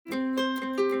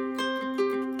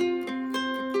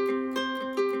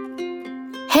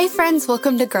Hey friends,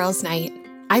 welcome to Girls Night.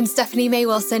 I'm Stephanie Mae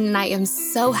Wilson and I am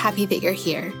so happy that you're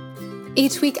here.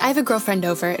 Each week I have a girlfriend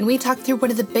over and we talk through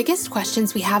one of the biggest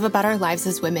questions we have about our lives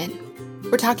as women.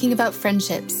 We're talking about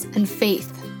friendships and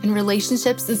faith and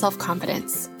relationships and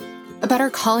self-confidence, about our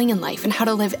calling in life and how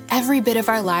to live every bit of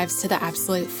our lives to the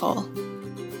absolute full.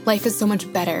 Life is so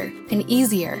much better and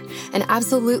easier and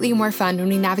absolutely more fun when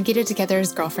we navigate it together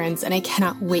as girlfriends, and I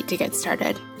cannot wait to get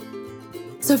started.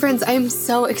 So friends, I am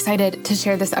so excited to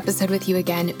share this episode with you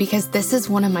again because this is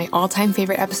one of my all-time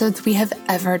favorite episodes we have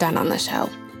ever done on the show.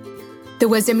 The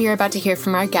wisdom you're about to hear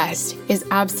from our guest is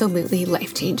absolutely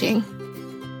life-changing.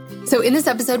 So in this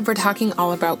episode, we're talking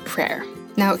all about prayer.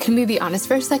 Now, can we be honest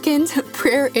for a second?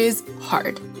 Prayer is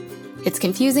hard. It's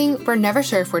confusing. We're never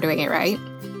sure if we're doing it right.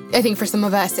 I think for some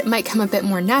of us, it might come a bit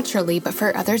more naturally, but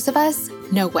for others of us,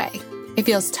 no way. It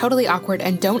feels totally awkward,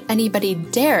 and don't anybody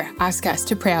dare ask us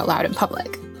to pray out loud in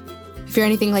public. If you're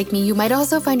anything like me, you might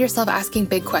also find yourself asking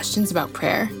big questions about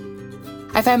prayer.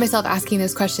 I find myself asking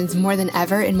those questions more than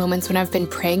ever in moments when I've been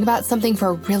praying about something for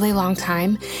a really long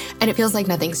time, and it feels like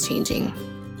nothing's changing.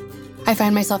 I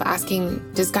find myself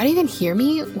asking, does God even hear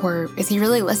me? Or is he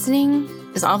really listening?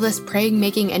 Is all this praying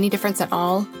making any difference at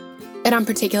all? And on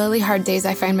particularly hard days,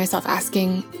 I find myself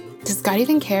asking, does God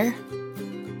even care?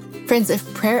 Friends,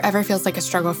 if prayer ever feels like a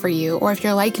struggle for you, or if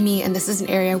you're like me and this is an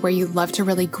area where you love to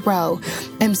really grow,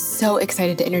 I'm so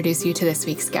excited to introduce you to this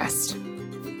week's guest.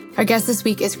 Our guest this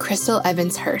week is Chrystal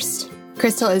Evans Hurst.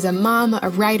 Chrystal is a mom, a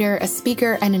writer, a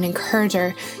speaker, and an encourager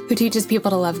who teaches people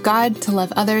to love God, to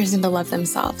love others, and to love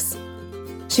themselves.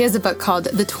 She has a book called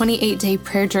The 28-Day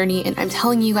Prayer Journey, and I'm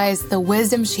telling you guys, the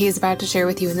wisdom she is about to share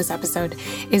with you in this episode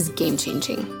is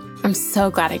game-changing. I'm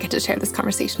so glad I get to share this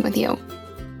conversation with you.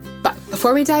 But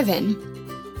before we dive in,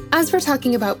 as we're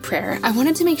talking about prayer, I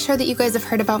wanted to make sure that you guys have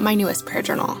heard about my newest prayer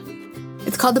journal.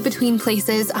 It's called The Between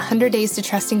Places, 100 Days to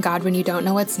Trusting God When You Don't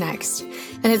Know What's Next,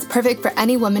 and it's perfect for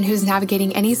any woman who's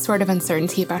navigating any sort of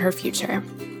uncertainty about her future.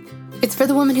 It's for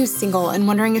the woman who's single and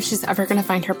wondering if she's ever going to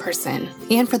find her person,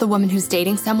 and for the woman who's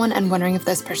dating someone and wondering if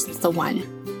this person's the one.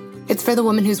 It's for the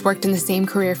woman who's worked in the same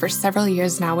career for several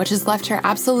years now, which has left her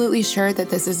absolutely sure that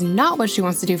this is not what she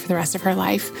wants to do for the rest of her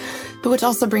life, but which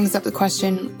also brings up the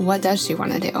question, what does she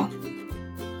want to do?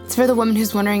 It's for the woman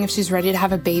who's wondering if she's ready to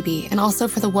have a baby, and also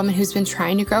for the woman who's been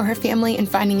trying to grow her family and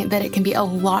finding that it can be a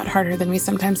lot harder than we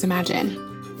sometimes imagine.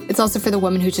 It's also for the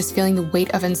woman who's just feeling the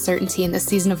weight of uncertainty in the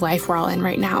season of life we're all in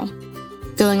right now.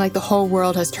 Feeling like the whole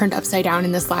world has turned upside down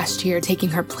in this last year, taking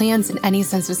her plans and any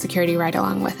sense of security right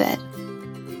along with it.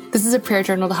 This is a prayer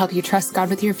journal to help you trust God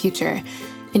with your future,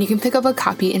 and you can pick up a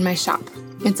copy in my shop.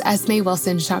 It's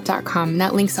esmewilsonshop.com, and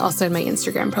that link's also in my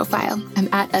Instagram profile. I'm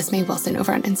at esmewilson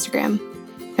over on Instagram.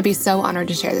 I'd be so honored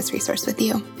to share this resource with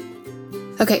you.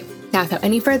 Okay, now without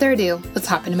any further ado, let's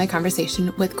hop into my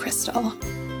conversation with Chrystal.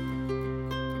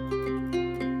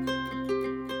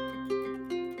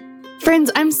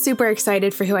 Friends, I'm super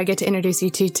excited for who I get to introduce you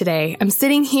to today. I'm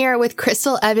sitting here with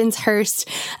Chrystal Evans Hurst.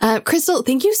 Chrystal,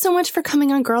 thank you so much for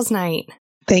coming on Girls Night.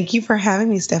 Thank you for having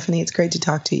me, Stephanie. It's great to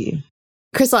talk to you.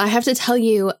 Chrystal, I have to tell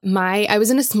you, I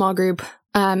was in a small group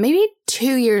maybe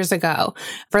 2 years ago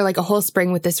for like a whole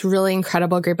spring with this really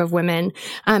incredible group of women.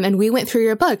 And we went through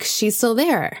your book, She's Still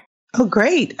There. Oh,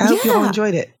 great. I hope you all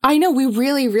enjoyed it. I know we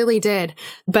really, really did.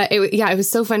 But it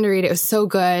was so fun to read. It was so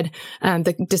good.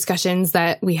 The discussions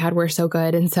that we had were so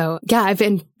good. And so, I've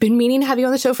been meaning to have you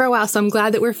on the show for a while. So I'm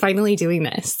glad that we're finally doing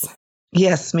this.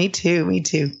 Yes, me too. Me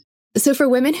too. So for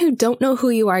women who don't know who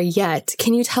you are yet,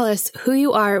 can you tell us who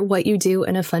you are, what you do,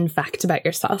 and a fun fact about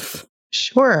yourself?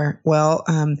 Sure. Well,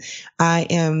 I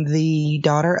am the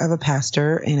daughter of a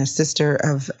pastor and a sister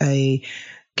of a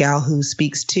gal who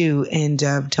speaks too, and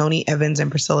Tony Evans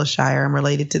and Priscilla Shire. I'm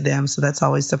related to them. So that's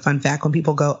always the fun fact when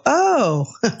people go, oh,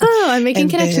 I'm making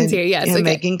connections here. Yes. Okay.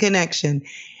 Making connection.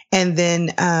 And then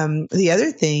the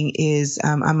other thing is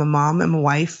I'm a mom. I'm a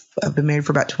wife. I've been married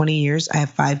for about 20 years. I have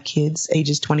 5 kids,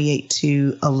 ages 28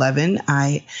 to 11.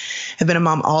 I have been a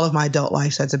mom all of my adult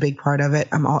life, so that's a big part of it.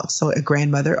 I'm also a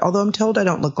grandmother, although I'm told I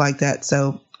don't look like that,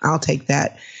 so I'll take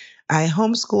that. I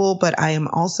homeschool, but I am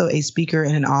also a speaker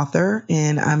and an author,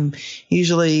 and I'm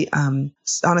usually on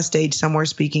a stage somewhere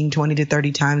speaking 20 to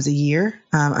 30 times a year.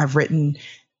 I've written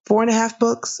 4.5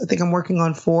 books. I think I'm working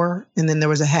on 4. And then there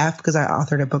was a half because I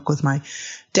authored a book with my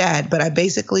dad. But I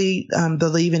basically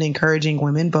believe in encouraging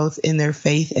women, both in their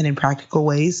faith and in practical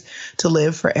ways, to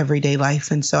live for everyday life.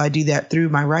 And so I do that through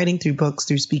my writing, through books,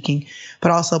 through speaking,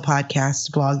 but also podcasts,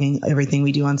 blogging, everything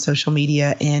we do on social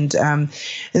media. And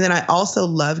then I also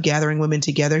love gathering women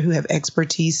together who have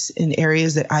expertise in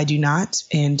areas that I do not,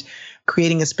 and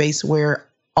creating a space where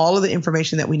all of the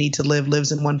information that we need to live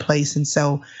lives in one place. And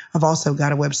so I've also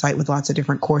got a website with lots of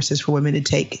different courses for women to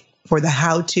take for the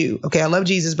how to. Okay, I love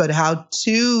Jesus, but how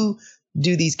to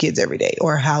do these kids every day,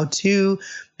 or how to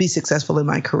be successful in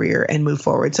my career and move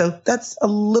forward. So that's a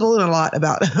little and a lot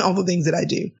about all the things that I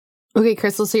do. Okay,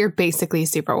 Chrystal, so you're basically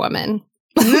Superwoman.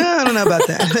 No, I don't know about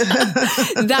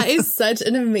that. That is such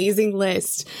an amazing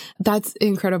list. That's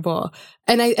incredible.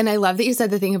 And I love that you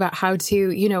said the thing about how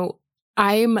to,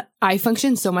 I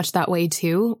function so much that way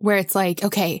too, where it's like,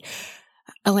 okay,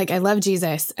 like I love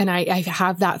Jesus and I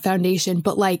have that foundation,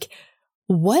 but like,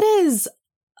 what is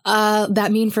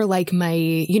that mean for like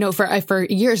my, for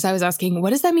years I was asking, what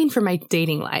does that mean for my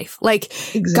dating life? Like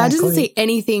Exactly. God doesn't say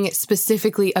anything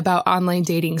specifically about online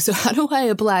dating. So how do I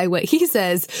apply what he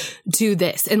says to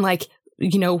this? And like,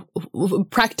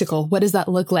 practical, what does that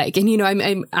look like? And,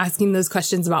 I'm asking those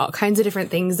questions about all kinds of different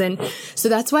things. And so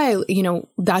that's why,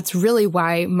 that's really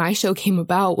why my show came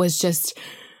about, was just,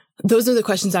 those are the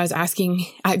questions I was asking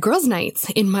at girls' nights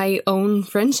in my own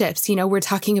friendships. We're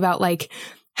talking about like,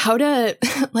 how to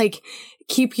like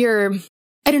keep your,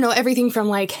 I don't know, everything from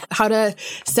like how to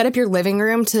set up your living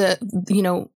room to,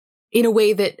 in a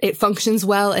way that it functions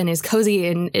well and is cozy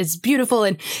and is beautiful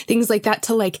and things like that,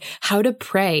 to like how to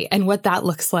pray and what that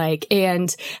looks like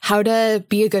and how to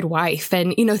be a good wife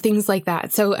and, things like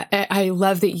that. So I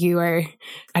love that you are,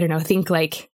 think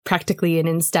like practically and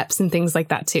in steps and things like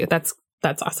that too. That's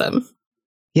awesome.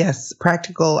 Yes,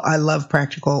 practical. I love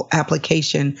practical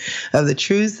application of the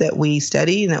truths that we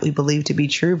study and that we believe to be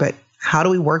true. But how do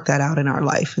we work that out in our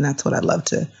life? And that's what I'd love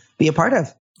to be a part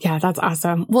of. Yeah, that's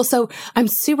awesome. Well, so I'm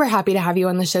super happy to have you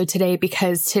on the show today,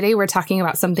 because today we're talking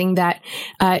about something that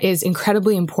is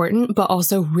incredibly important, but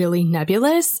also really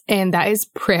nebulous, and that is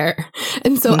prayer.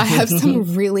 And so I have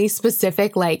some really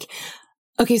specific, like,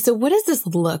 okay, so what does this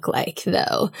look like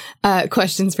though?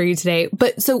 Questions for you today.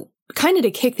 But so kind of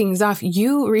to kick things off,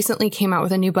 you recently came out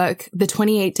with a new book, The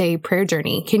 28-Day Prayer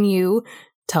Journey. Can you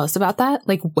tell us about that?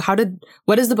 Like,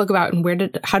 what is the book about,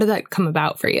 and how did that come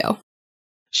about for you?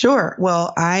 Sure.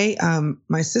 Well,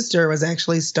 my sister was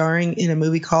actually starring in a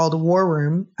movie called War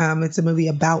Room. It's a movie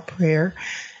about prayer.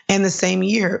 And the same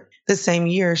year,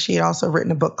 she had also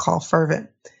written a book called Fervent.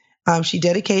 She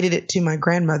dedicated it to my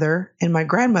grandmother, and my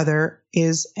grandmother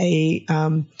is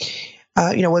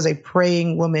was a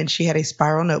praying woman. She had a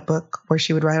spiral notebook where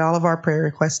she would write all of our prayer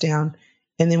requests down.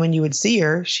 And then when you would see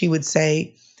her, she would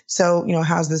say, so,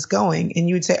 how's this going? And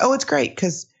you would say, oh, it's great,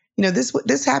 because,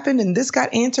 this happened and this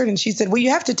got answered. And she said, well, you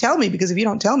have to tell me, because if you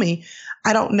don't tell me,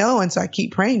 I don't know. And so I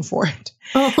keep praying for it.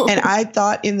 Oh. And I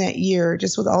thought in that year,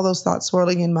 just with all those thoughts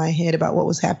swirling in my head about what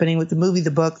was happening with the movie,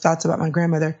 the book, thoughts about my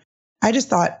grandmother, I just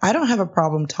thought, I don't have a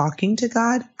problem talking to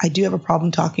God. I do have a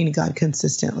problem talking to God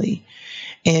consistently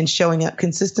and showing up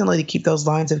consistently to keep those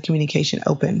lines of communication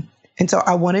open. And so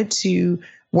I wanted to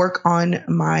work on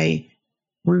my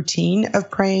routine of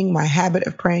praying, my habit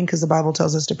of praying, because the Bible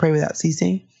tells us to pray without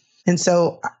ceasing. And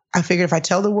so I figured if I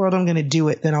tell the world I'm going to do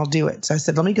it, then I'll do it. So I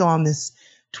said, let me go on this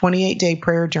 28-day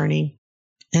prayer journey,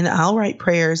 and I'll write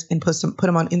prayers and put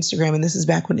them on Instagram. And this is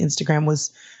back when Instagram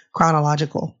was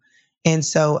chronological. And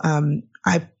so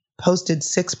I posted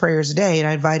 6 prayers a day, and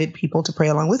I invited people to pray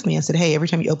along with me. I said, hey, every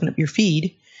time you open up your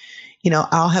feed,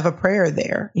 I'll have a prayer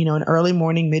there, an early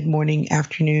morning, mid-morning,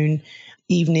 afternoon,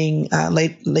 evening,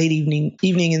 late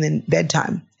evening, and then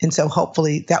bedtime. And so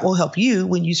hopefully that will help you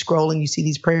when you scroll and you see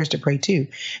these prayers to pray too.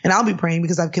 And I'll be praying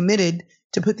because I've committed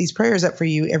to put these prayers up for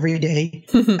you every day,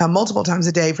 multiple times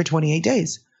a day for 28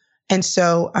 days. And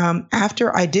so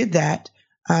after I did that,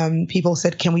 people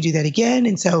said, can we do that again?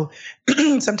 And so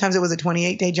sometimes it was a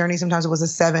 28-day journey. Sometimes it was a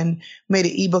 7, made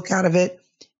an ebook out of it.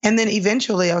 And then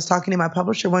eventually I was talking to my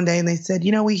publisher one day, and they said,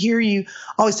 we hear you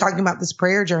always talking about this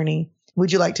prayer journey.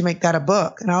 Would you like to make that a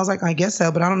book? And I was like, I guess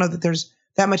so, but I don't know that there's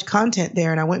that much content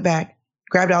there. And I went back,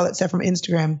 grabbed all that stuff from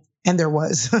Instagram, and there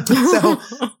was. So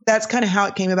that's kind of how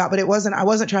it came about. But I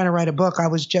wasn't trying to write a book. I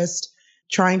was just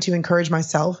trying to encourage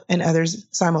myself and others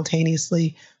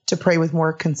simultaneously to pray with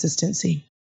more consistency.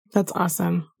 That's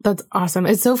awesome. That's awesome.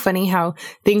 It's so funny how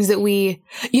things that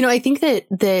I think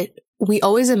that we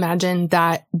always imagine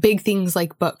that big things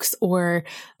like books or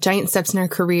giant steps in our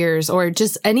careers or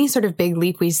just any sort of big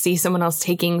leap we see someone else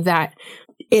taking, that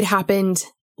it happened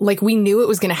like we knew it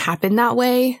was going to happen that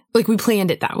way. Like we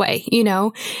planned it that way,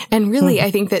 And really,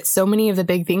 I think that so many of the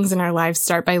big things in our lives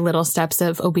start by little steps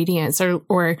of obedience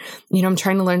or, I'm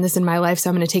trying to learn this in my life,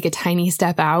 so I'm going to take a tiny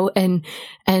step out. And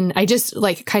I just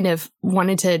kind of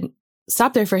wanted to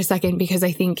stop there for a second, because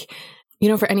I think,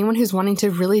 for anyone who's wanting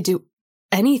to really do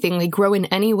anything, like grow in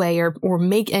any way or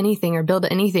make anything or build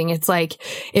anything, it's like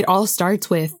it all starts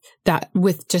with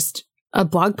just a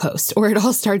blog post, or it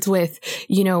all starts with,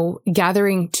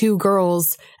 gathering two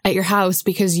girls at your house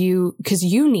because you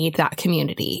need that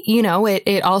community.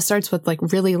 It all starts with like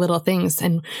really little things.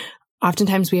 And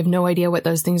oftentimes we have no idea what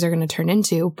those things are going to turn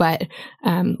into, but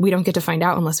we don't get to find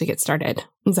out unless we get started.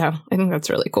 And so I think that's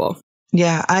really cool.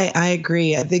 Yeah, I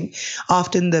agree. I think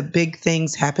often the big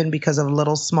things happen because of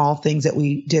little small things that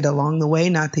we did along the way,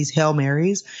 not these Hail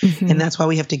Marys. Mm-hmm. And that's why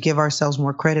we have to give ourselves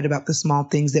more credit about the small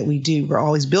things that we do. We're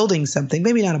always building something,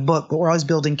 maybe not a book, but we're always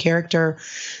building character,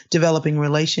 developing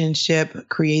relationship,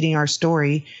 creating our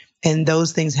story. And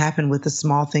those things happen with the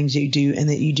small things you do and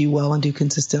that you do well and do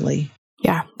consistently.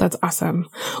 Yeah, that's awesome.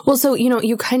 Well, so,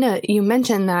 you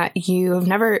mentioned that you have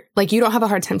never, like, you don't have a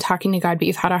hard time talking to God, but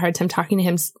you've had a hard time talking to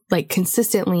him, like,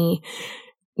 consistently.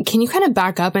 Can you kind of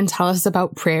back up and tell us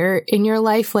about prayer in your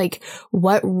life? Like,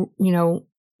 what,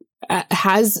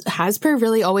 has prayer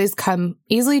really always come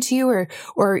easily to you,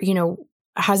 or,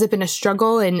 has it been a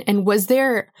struggle? And was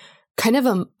there kind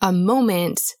of a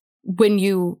moment when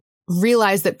you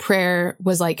realized that prayer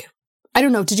was like, I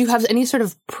don't know, did you have any sort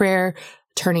of prayer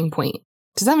turning point?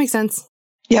 Does that make sense?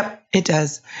 Yep, it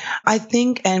does. I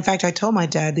think, and in fact, I told my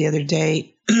dad the other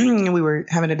day, we were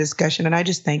having a discussion, and I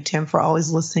just thanked him for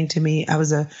always listening to me. I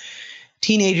was a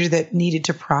teenager that needed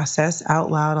to process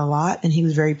out loud a lot, and he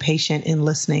was very patient in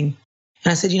listening.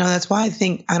 And I said, that's why I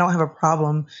think I don't have a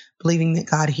problem believing that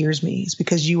God hears me. It's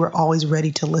because you were always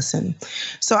ready to listen.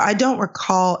 So I don't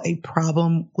recall a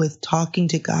problem with talking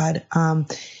to God.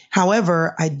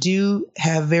 However, I do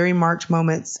have very marked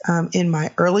moments in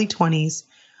my early 20s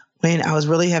when I was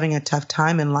really having a tough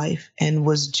time in life and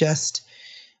was just,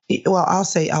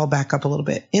 I'll back up a little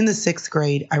bit. In the 6th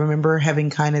grade, I remember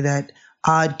having kind of that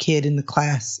odd kid in the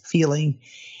class feeling.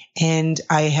 And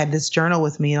I had this journal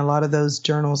with me, and a lot of those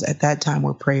journals at that time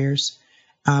were prayers.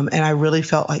 And I really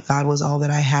felt like God was all that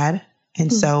I had.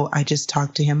 And so I just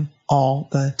talked to him all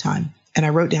the time. And I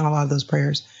wrote down a lot of those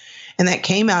prayers. And that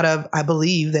came out of, I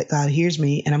believe that God hears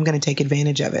me and I'm going to take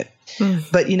advantage of it.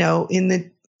 But,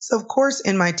 so of course,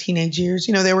 in my teenage years,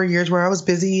 there were years where I was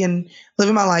busy and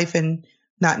living my life and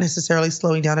not necessarily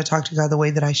slowing down to talk to God the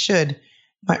way that I should.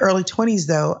 My early 20s,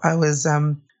 though, I was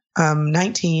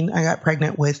 19. I got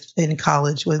pregnant in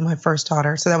college with my first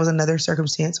daughter. So that was another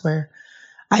circumstance where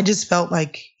I just felt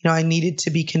like, I needed to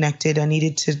be connected. I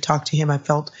needed to talk to him. I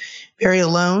felt very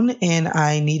alone, and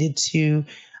I needed to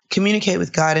communicate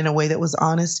with God in a way that was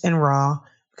honest and raw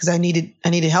because I needed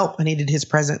help. I needed his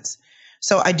presence.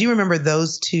 So I do remember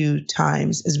those two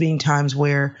times as being times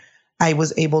where I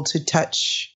was able to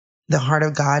touch the heart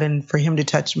of God and for him to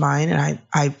touch mine. And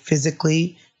I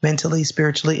physically, mentally,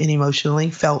 spiritually, and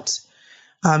emotionally felt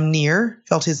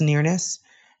felt his nearness.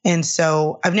 And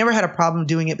so I've never had a problem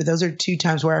doing it, but those are two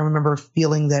times where I remember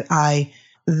feeling that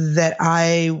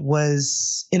I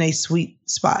was in a sweet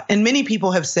spot. And many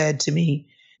people have said to me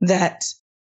that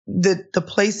the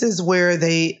places where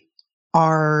they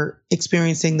are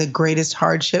experiencing the greatest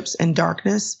hardships and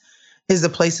darkness is the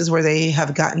places where they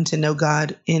have gotten to know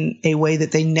God in a way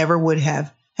that they never would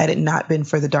have had it not been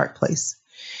for the dark place.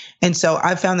 And so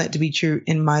I found that to be true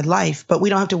in my life, but we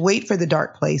don't have to wait for the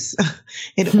dark place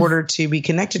in order to be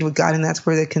connected with God. And that's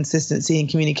where the consistency and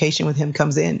communication with him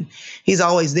comes in. He's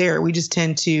always there. We just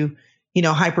tend to,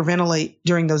 hyperventilate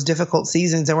during those difficult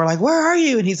seasons. And we're like, where are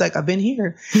you? And he's like, I've been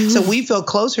here. So we feel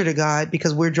closer to God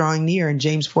because we're drawing near. And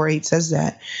James 4:8 says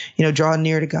that, draw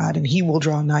near to God and he will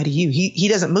draw nigh to you. He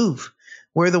doesn't move.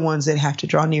 We're the ones that have to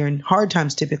draw near, and hard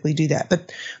times typically do that.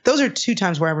 But those are two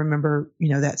times where I remember,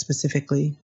 that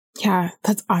specifically. Yeah,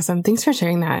 that's awesome. Thanks for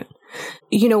sharing that.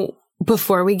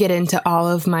 Before we get into all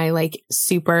of my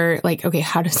super okay,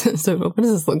 what does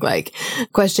this look like?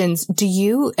 Questions.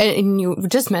 And you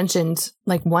just mentioned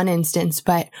one instance,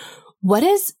 but what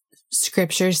does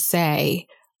scripture say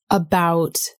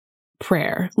about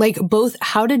prayer? Both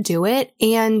how to do it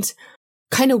and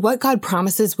kind of what God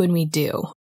promises when we do.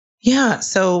 Yeah.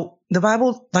 So the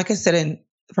Bible, like I said, in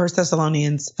 1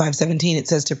 Thessalonians 5:17, it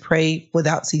says to pray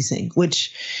without ceasing,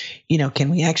 which, can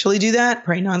we actually do that?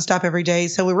 Pray nonstop every day.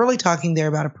 So we're really talking there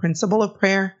about a principle of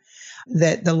prayer,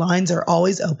 that the lines are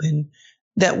always open,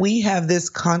 that we have this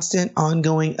constant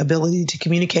ongoing ability to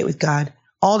communicate with God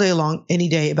all day long, any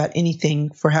day, about anything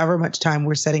for however much time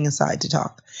we're setting aside to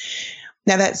talk.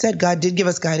 Now, that said, God did give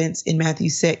us guidance in Matthew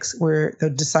 6, where the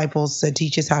disciples said,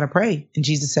 teach us how to pray. And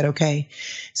Jesus said, okay.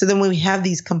 So then when we have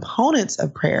these components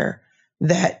of prayer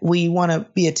that we want to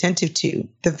be attentive to,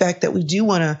 the fact that we do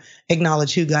want to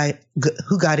acknowledge who God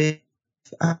is,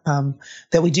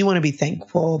 that we do want to be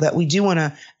thankful, that we do want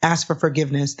to ask for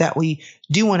forgiveness, that we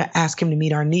do want to ask him to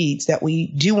meet our needs, that we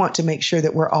do want to make sure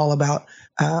that we're all about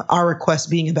our request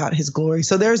being about his glory.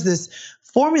 So there's this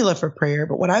formula for prayer.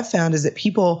 But what I've found is that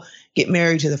people get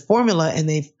married to the formula and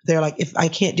they're like, if I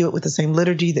can't do it with the same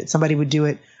liturgy that somebody would do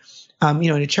it,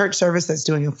 in a church service that's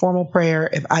doing a formal prayer,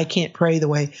 if I can't pray the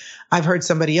way I've heard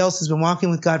somebody else who's been walking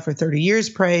with God for 30 years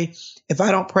pray, if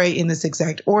I don't pray in this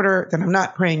exact order, then I'm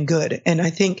not praying good. And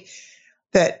I think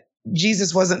that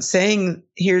Jesus wasn't saying,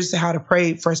 here's how to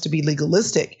pray for us to be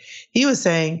legalistic. He was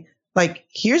saying, like,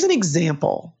 here's an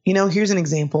example, here's an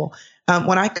example.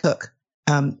 When I cook,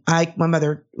 my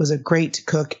mother was a great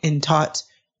cook and taught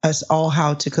us all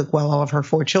how to cook well, all of her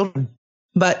 4 children.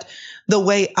 But the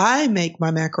way I make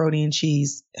my macaroni and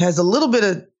cheese has a little bit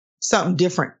of something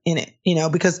different in it,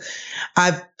 because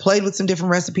I've played with some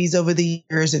different recipes over the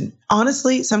years. And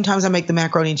honestly, sometimes I make the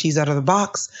macaroni and cheese out of the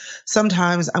box.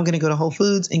 Sometimes I'm going to go to Whole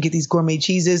Foods and get these gourmet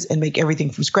cheeses and make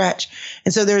everything from scratch.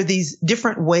 And so there are these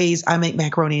different ways I make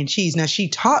macaroni and cheese. Now, she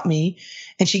taught me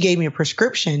and she gave me a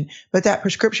prescription, but that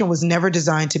prescription was never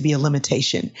designed to be a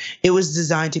limitation. It was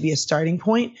designed to be a starting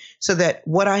point so that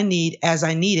what I need as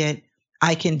I need it,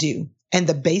 I can do. And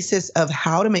the basis of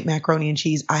how to make macaroni and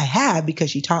cheese I have because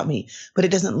she taught me, but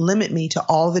it doesn't limit me to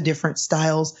all the different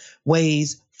styles,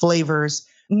 ways, flavors,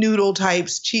 noodle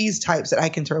types, cheese types that I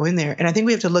can throw in there. And I think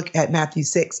we have to look at Matthew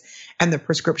 6 and the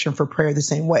prescription for prayer the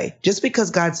same way. Just because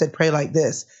God said pray like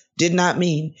this did not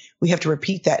mean we have to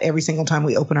repeat that every single time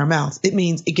we open our mouth. It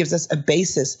means it gives us a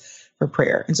basis for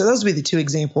prayer. And so those would be the 2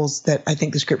 examples that I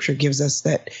think the scripture gives us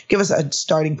that give us a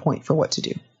starting point for what to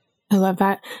do. I love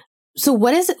that. So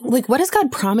what does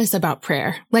God promise about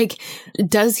prayer? Like,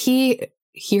 does he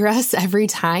hear us every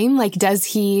time? Like, does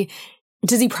he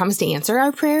promise to answer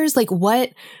our prayers? Like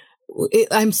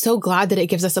I'm so glad that it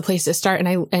gives us a place to start.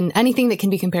 And anything that can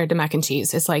be compared to mac and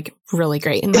cheese is like really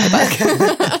great in my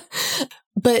book.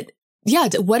 But yeah,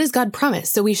 what does God promise?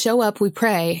 So we show up, we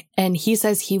pray, and he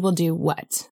says he will do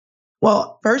what?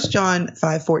 Well, 1 John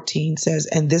 5:14 says,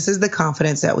 and this is the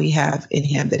confidence that we have in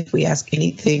him, that if we ask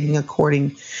anything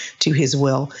according to his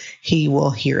will, he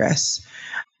will hear us.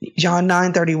 John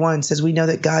 9:31 says, we know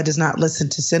that God does not listen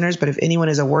to sinners, but if anyone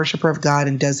is a worshiper of God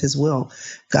and does his will,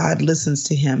 God listens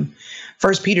to him.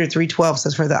 1 Peter 3:12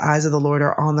 says, for the eyes of the Lord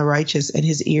are on the righteous and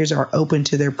his ears are open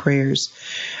to their prayers.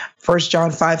 1 John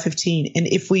 5:15, and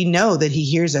if we know that he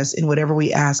hears us in whatever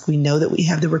we ask, we know that we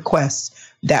have the requests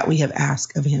that we have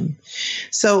asked of him.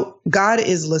 So God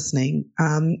is listening,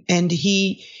 and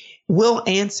he will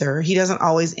answer. He doesn't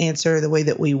always answer the way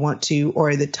that we want to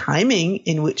or the timing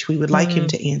in which we would like him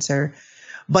to answer,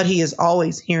 but he is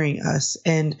always hearing us.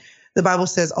 And the Bible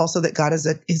says also that God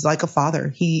is like a father.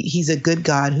 He's a good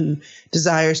God who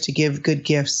desires to give good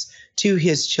gifts to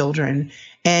his children.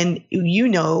 And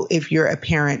if you're a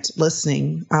parent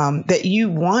listening, that you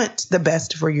want the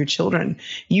best for your children.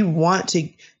 You want to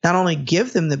not only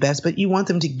give them the best, but you want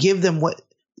them to give them what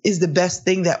is the best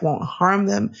thing that won't harm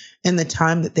them in the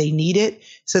time that they need it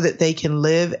so that they can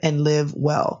live and live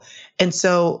well. And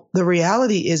so the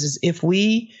reality is if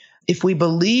we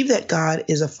believe that God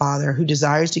is a father who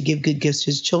desires to give good gifts to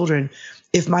his children,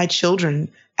 if my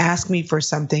children ask me for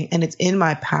something and it's in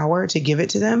my power to give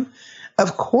it to them,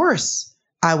 of course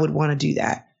I would want to do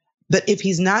that. But if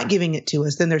he's not giving it to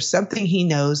us, then there's something he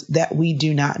knows that we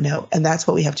do not know. And that's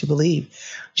what we have to believe.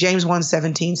 James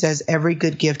 1:17 says, every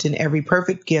good gift and every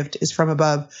perfect gift is from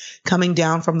above, coming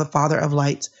down from the Father of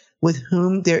lights, with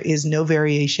whom there is no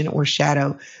variation or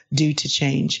shadow due to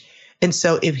change. And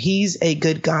so if he's a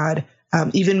good God,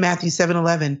 even Matthew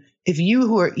 7:11, if you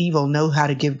who are evil know how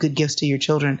to give good gifts to your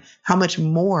children, how much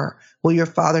more will your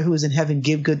Father who is in heaven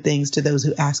give good things to those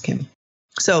who ask him?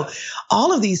 So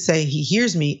all of these say he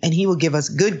hears me and he will give us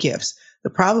good gifts. The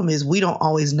problem is we don't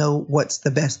always know what's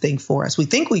the best thing for us. We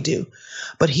think we do,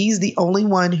 but he's the only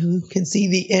one who can see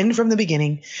the end from the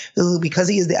beginning. Because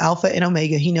he is the Alpha and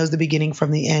Omega, he knows the beginning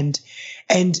from the end.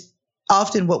 And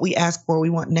often what we ask for, we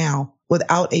want now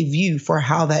without a view for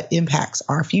how that impacts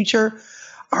our future,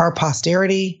 our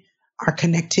posterity, our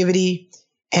connectivity,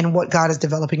 and what God is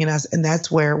developing in us. And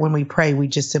that's where when we pray, we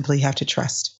just simply have to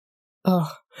trust. Oh,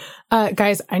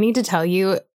 guys, I need to tell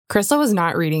you, Chrystal was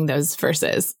not reading those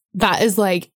verses. That is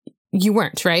like, you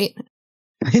weren't, right?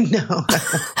 No.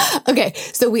 Okay.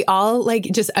 So we all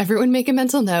just everyone make a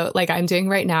mental note like I'm doing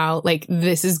right now. Like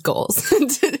this is goals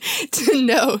to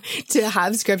know, to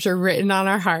have scripture written on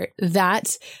our heart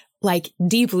that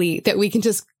deeply that we can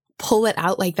just pull it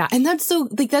out like that. And that's so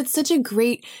that's such a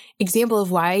great example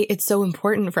of why it's so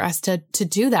important for us to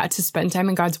do that, to spend time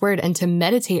in God's word and to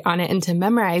meditate on it and to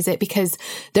memorize it, because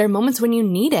there are moments when you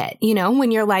need it,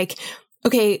 when you're like,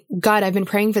 okay, God, I've been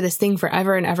praying for this thing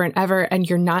forever and ever and ever, and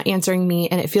you're not answering me.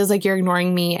 And it feels like you're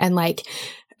ignoring me. And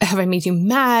have I made you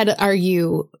mad? Are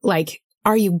you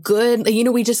good?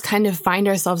 We just kind of find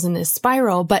ourselves in this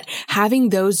spiral, but having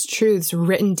those truths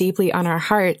written deeply on our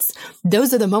hearts,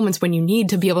 those are the moments when you need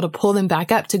to be able to pull them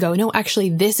back up to go, no, actually,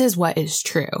 this is what is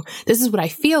true. This is what I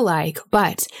feel like,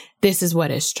 but this is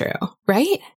what is true,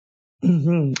 right?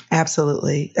 Mm-hmm.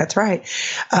 Absolutely. That's right.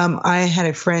 I had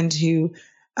a friend who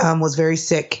was very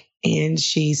sick, and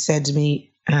she said to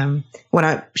me,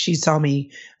 she saw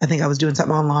me, I think I was doing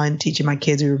something online, teaching my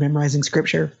kids, we were memorizing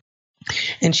scripture.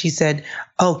 And she said,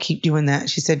 oh, keep doing that.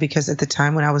 She said, because at the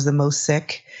time when I was the most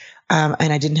sick, and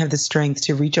I didn't have the strength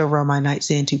to reach over on my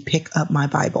nightstand to pick up my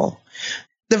Bible,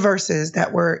 the verses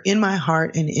that were in my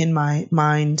heart and in my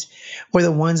mind were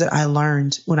the ones that I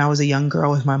learned when I was a young girl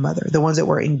with my mother, the ones that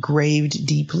were engraved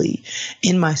deeply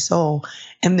in my soul.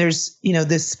 And there's,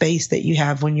 this space that you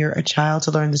have when you're a child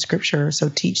to learn the scripture. So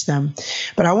teach them.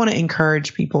 But I want to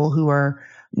encourage people who are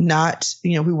not,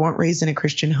 who weren't raised in a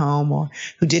Christian home, or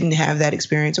who didn't have that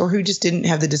experience, or who just didn't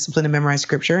have the discipline to memorize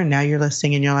scripture. And now you're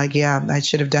listening and you're like, yeah, I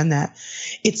should have done that.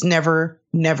 It's never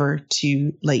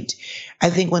too late. I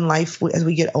think when as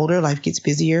we get older, life gets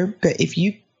busier. But if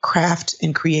you craft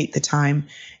and create the time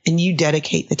and you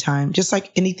dedicate the time, just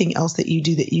like anything else that you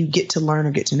do that you get to learn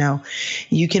or get to know,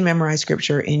 you can memorize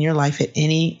scripture in your life at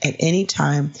any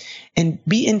time, and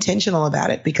be intentional about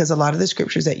it, because a lot of the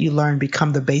scriptures that you learn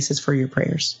become the basis for your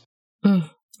prayers.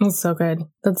 That's so good.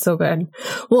 That's so good.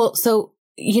 Well, so,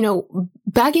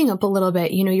 backing up a little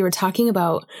bit, you were talking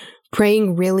about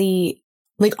praying really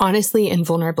honestly and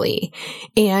vulnerably.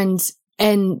 And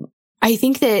I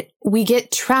think that we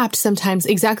get trapped sometimes,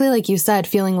 exactly like you said,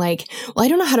 feeling like, well, I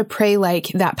don't know how to pray like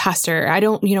that pastor. I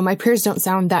don't, my prayers don't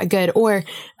sound that good. Or,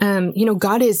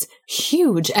 God is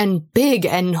huge and big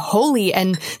and holy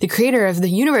and the creator of the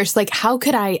universe. How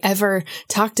could I ever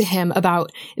talk to him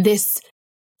about this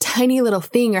tiny little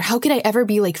thing? Or how could I ever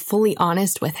be fully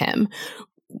honest with him?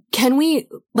 Can we,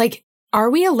 are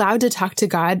we allowed to talk to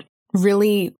God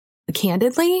really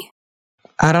candidly?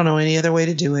 I don't know any other way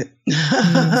to do it.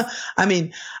 I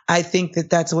mean, I think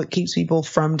that that's what keeps people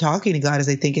from talking to God, is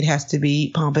they think it has to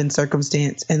be pomp and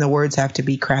circumstance and the words have to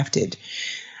be crafted.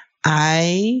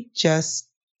 I just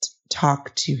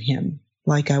talk to him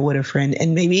like I would a friend.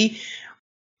 And maybe,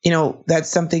 that's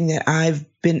something that I've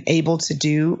been able to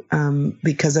do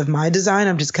because of my design.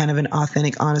 I'm just kind of an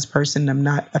authentic, honest person. I'm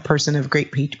not a person of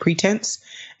great pretense.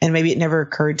 And maybe it never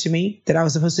occurred to me that I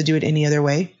was supposed to do it any other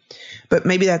way. But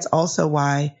maybe that's also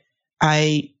why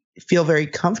I feel very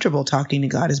comfortable talking to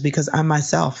God, is because I'm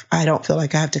myself. I don't feel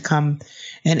like I have to come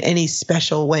in any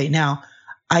special way. Now,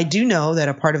 I do know that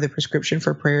a part of the prescription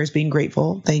for prayer is being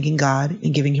grateful, thanking God,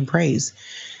 and giving him praise.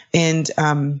 And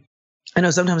I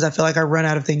know sometimes I feel like I run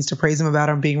out of things to praise him about.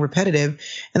 I'm being repetitive.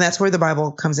 And that's where the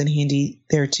Bible comes in handy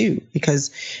there too,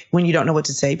 because when you don't know what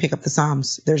to say, pick up the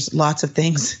Psalms. There's lots of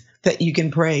things that you can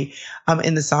pray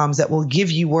in the Psalms that will give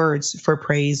you words for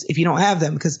praise if you don't have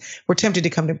them, because we're tempted to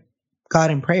come to God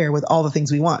in prayer with all the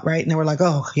things we want, right? And then we're like,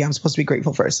 oh, yeah, I'm supposed to be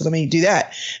grateful first, so let me do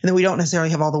that. And then we don't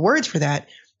necessarily have all the words for that.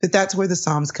 But that's where the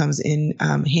Psalms comes in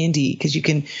handy, because you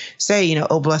can say,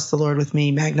 oh, bless the Lord with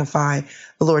me, magnify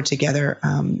the Lord together,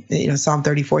 Psalm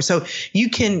 34. So you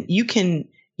can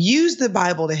use the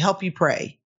Bible to help you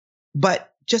pray,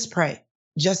 but just pray,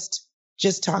 just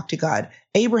talk to God.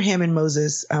 Abraham and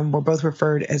Moses were both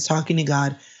referred as talking to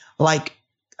God like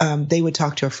they would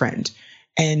talk to a friend.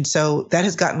 And so that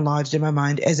has gotten lodged in my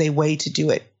mind as a way to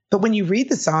do it. But when you read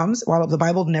the Psalms, while the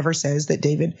Bible never says that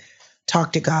David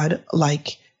talked to God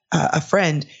like a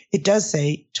friend, it does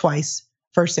say twice,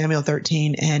 1 Samuel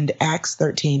 13 and Acts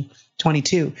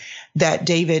 13:22, that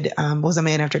David was a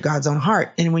man after God's own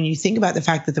heart. And when you think about the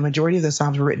fact that the majority of the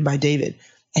Psalms were written by David,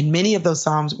 and many of those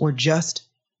Psalms were just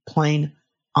plain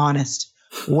honest.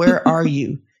 Where are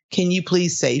you? Can you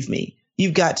please save me?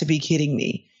 You've got to be kidding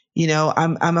me.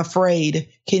 I'm afraid.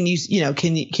 Can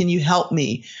you help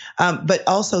me? But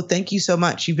also, thank you so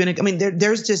much.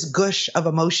 There's this gush of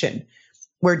emotion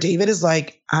where David is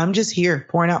like, I'm just here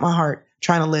pouring out my heart,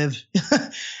 trying to live.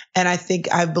 And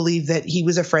I believe that he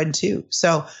was a friend too.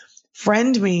 So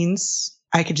friend means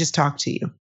I could just talk to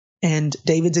you. And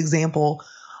David's example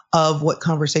of what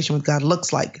conversation with God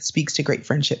looks like speaks to great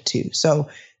friendship too. So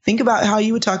think about how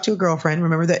you would talk to a girlfriend.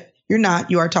 Remember that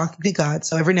you are talking to God.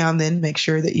 So every now and then make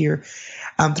sure that you're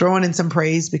throwing in some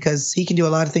praise, because he can do a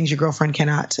lot of things your girlfriend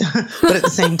cannot. But at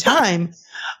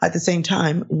the same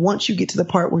time, once you get to the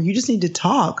part where you just need to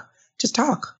talk, just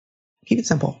talk. Keep it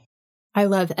simple. I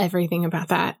love everything about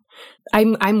that.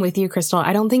 I'm with you, Chrystal.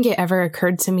 I don't think it ever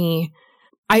occurred to me.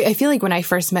 I feel like when I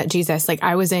first met Jesus,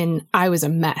 I was a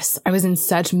mess. I was in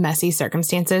such messy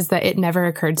circumstances that it never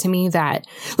occurred to me that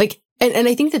And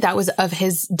I think that that was of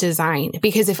his design,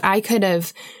 because if I could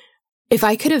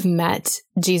have met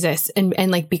Jesus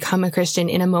and like become a Christian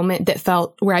in a moment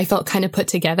where I felt kind of put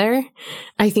together,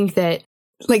 I think that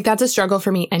like that's a struggle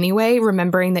for me anyway,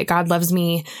 remembering that God loves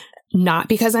me not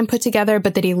because I'm put together,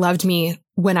 but that he loved me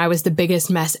when I was the biggest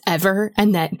mess ever,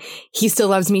 and that he still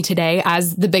loves me today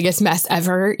as the biggest mess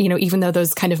ever, even though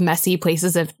those kind of messy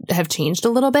places have changed a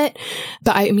little bit.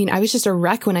 But I mean, I was just a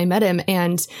wreck when I met him.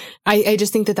 And I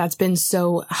just think that that's been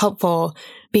so helpful,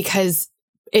 because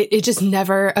it just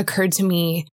never occurred to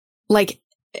me, like,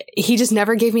 he just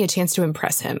never gave me a chance to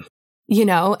impress him,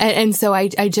 and so I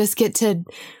just get to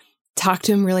talk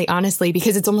to him really honestly,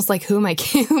 because it's almost like, who am I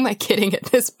kidding at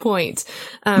this point?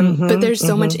 But there's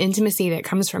so much intimacy that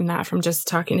comes from that, from just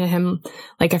talking to him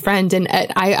like a friend. And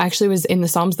I actually was in the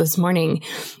Psalms this morning,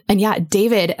 and yeah,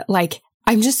 David, like,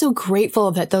 I'm just so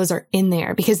grateful that those are in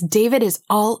there, because David is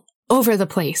all over the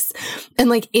place. And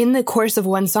like in the course of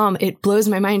one psalm, it blows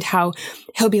my mind how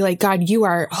he'll be like, God, you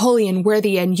are holy and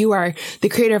worthy, and you are the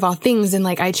creator of all things. And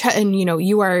like,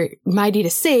 you are mighty to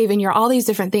save, and you're all these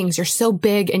different things. You're so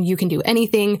big and you can do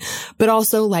anything. But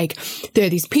also like, there are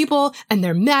these people and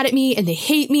they're mad at me and they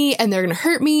hate me and they're going to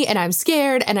hurt me and I'm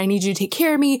scared and I need you to take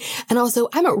care of me. And also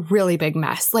I'm a really big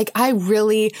mess. Like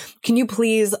can you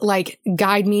please like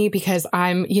guide me, because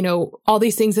I'm, all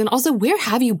these things. And also, where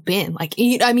have you been? Like,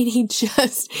 I mean, he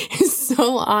just is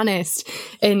so honest.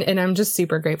 And I'm just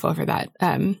super grateful for that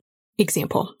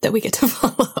example that we get to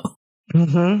follow.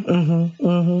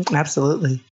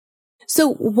 Absolutely.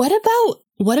 So what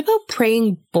about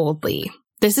praying boldly?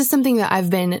 This is something that I've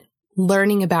been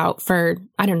learning about for,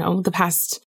 I don't know, the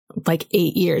past like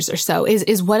 8 years or so,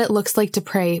 is what it looks like to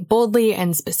pray boldly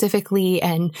and specifically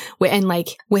and like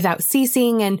without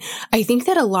ceasing. And I think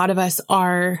that a lot of us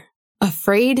are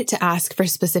afraid to ask for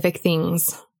specific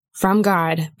things from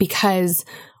God because,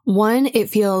 one, it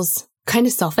feels kind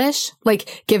of selfish,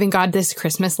 like giving God this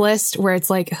Christmas list where it's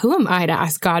like, who am I to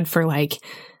ask God for like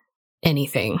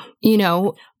anything,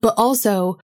 but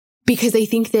also because I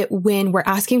think that when we're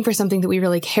asking for something that we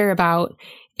really care about,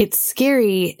 it's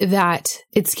scary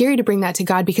to bring that to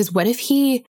God, because what if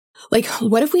we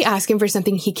ask him for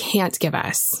something he can't give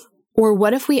us? Or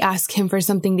what if we ask him for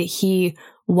something that he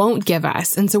won't give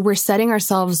us? And so we're setting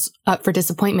ourselves up for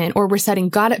disappointment, or we're setting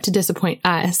God up to disappoint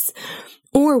us.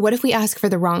 Or what if we ask for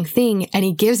the wrong thing and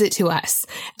he gives it to us?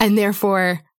 And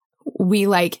therefore we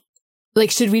like,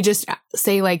 should we just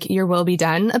say like, your will be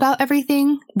done about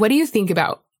everything? What do you think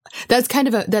about? That's kind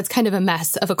of a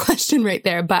mess of a question right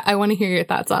there, but I want to hear your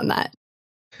thoughts on that.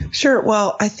 Sure.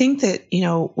 Well, I think that,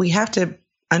 we have to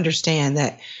understand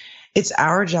that it's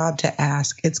our job to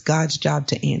ask. It's God's job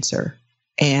to answer.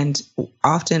 And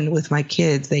often with my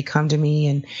kids, they come to me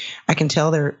and I can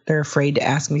tell they're afraid to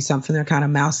ask me something. They're kind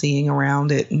of mousying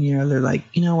around it. And, they're like,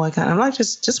 what kind? I'm like,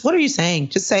 just what are you saying?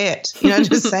 Just say it,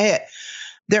 just say it.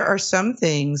 There are some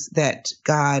things that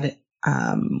God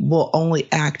will only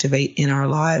activate in our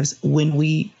lives when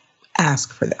we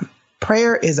ask for them.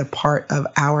 Prayer is a part of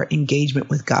our engagement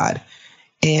with God.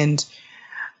 And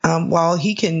while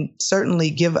he can certainly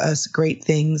give us great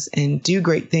things and do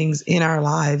great things in our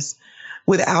lives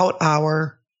without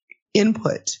our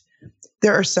input,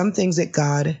 there are some things that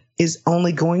God is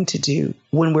only going to do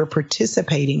when we're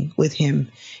participating with him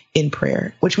in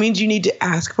prayer, which means you need to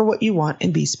ask for what you want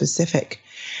and be specific.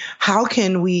 How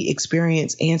can we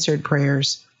experience answered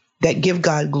prayers that give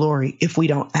God glory if we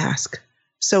don't ask?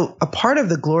 So a part of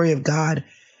the glory of God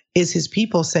is his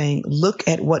people saying, look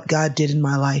at what God did in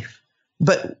my life.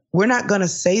 But we're not going to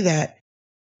say that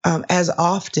as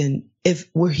often if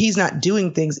he's not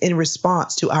doing things in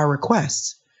response to our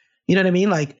requests. You know what I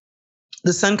mean? Like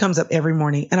the sun comes up every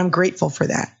morning and I'm grateful for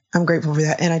that.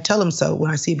 And I tell him so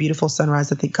when I see a beautiful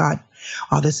sunrise. I think, God,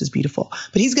 oh, this is beautiful.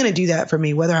 But he's going to do that for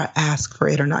me, whether I ask for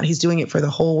it or not. He's doing it for the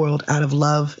whole world out of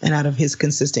love and out of his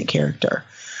consistent character.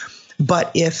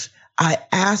 But if I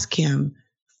ask him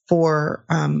for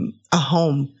a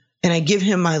home and I give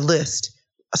him my list,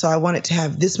 so I want it to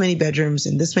have this many bedrooms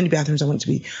and this many bathrooms. I want it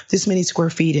to be this many square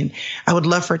feet. And I would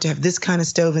love for it to have this kind of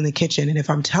stove in the kitchen. And if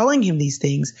I'm telling him these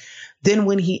things, then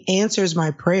when he answers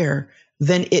my prayer,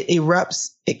 then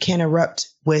it can erupt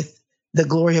with the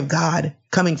glory of God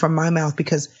coming from my mouth,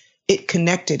 because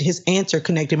his answer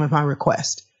connected with my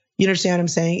request. You understand what I'm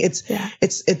saying?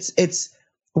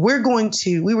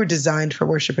 We were designed for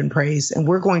worship and praise, and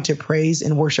we're going to praise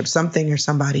and worship something or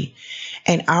somebody.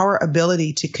 And our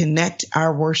ability to connect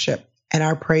our worship and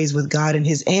our praise with God and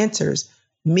his answers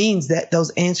means that those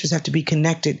answers have to be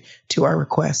connected to our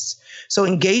requests. So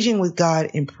engaging with God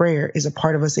in prayer is a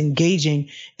part of us engaging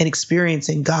and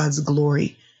experiencing God's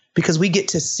glory. because we get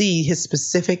to see his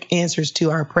specific answers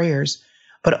to our prayers,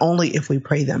 but only if we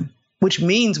pray them, which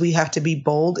means we have to be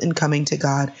bold in coming to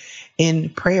God in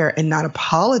prayer and not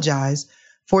apologize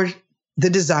for the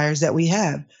desires that we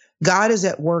have. God is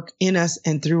at work in us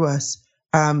and through us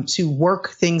to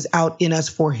work things out in us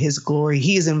for his glory.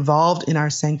 He is involved in our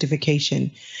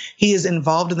sanctification. He is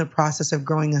involved in the process of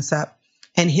growing us up.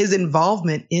 And his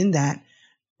involvement in that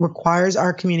requires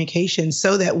our communication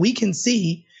so that we can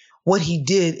see what he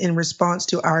did in response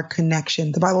to our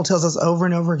connection. The Bible tells us over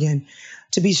and over again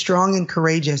to be strong and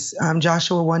courageous.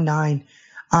 Joshua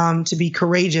 1:9, to be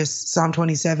courageous, Psalm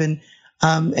 27,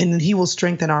 and he will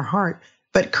strengthen our heart.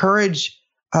 But courage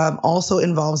also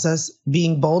involves us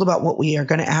being bold about what we are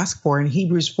going to ask for. And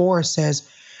Hebrews 4 says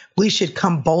we should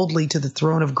come boldly to the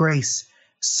throne of grace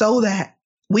so that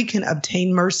we can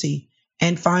obtain mercy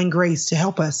and find grace to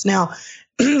help us. Now,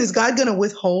 is God going to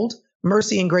withhold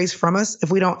mercy and grace from us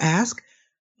if we don't ask?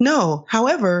 No.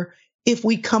 However, if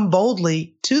we come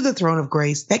boldly to the throne of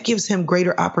grace, that gives him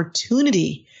greater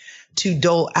opportunity to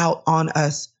dole out on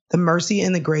us the mercy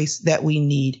and the grace that we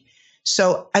need.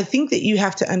 So I think that you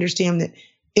have to understand that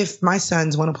if my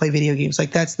sons want to play video games,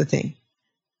 like that's the thing.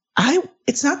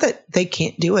 It's not that they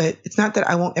can't do it. It's not that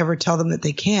I won't ever tell them that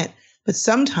they can't, but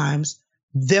sometimes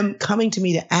them coming to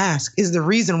me to ask is the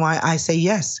reason why I say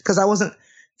yes, because I wasn't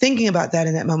thinking about that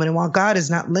in that moment. And while God is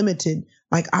not limited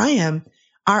like I am,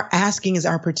 our asking is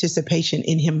our participation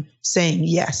in him saying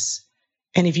yes.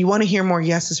 And if you want to hear more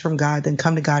yeses from God, then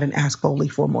come to God and ask boldly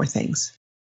for more things.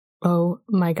 Oh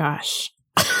my gosh.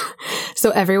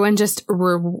 So everyone just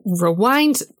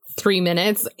rewind 3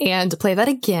 minutes and play that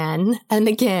again and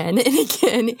again and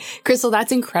again. Chrystal,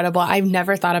 that's incredible. I've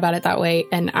never thought about it that way.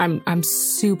 And I'm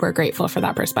super grateful for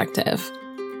that perspective.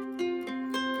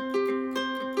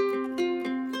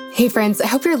 Hey friends, I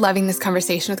hope you're loving this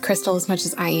conversation with Chrystal as much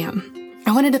as I am.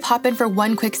 I wanted to pop in for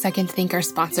one quick second to thank our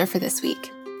sponsor for this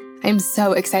week. I'm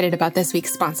so excited about this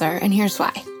week's sponsor, and here's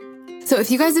why. So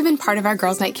if you guys have been part of our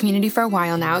Girls Night community for a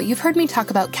while now, you've heard me talk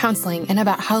about counseling and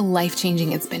about how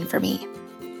life-changing it's been for me.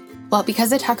 Well,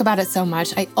 because I talk about it so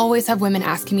much, I always have women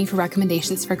asking me for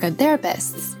recommendations for good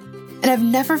therapists. And I've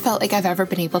never felt like I've ever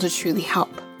been able to truly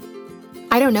help.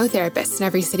 I don't know therapists in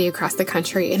every city across the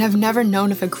country, and I've never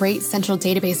known of a great central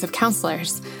database of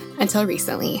counselors until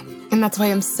recently. And that's why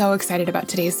I'm so excited about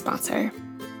today's sponsor.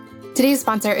 Today's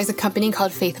sponsor is a company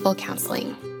called Faithful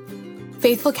Counseling.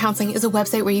 Faithful Counseling is a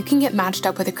website where you can get matched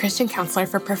up with a Christian counselor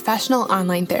for professional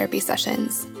online therapy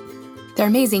sessions. They're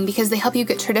amazing because they help you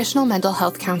get traditional mental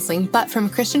health counseling, but from a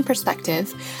Christian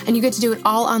perspective, and you get to do it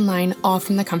all online, all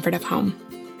from the comfort of home.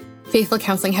 Faithful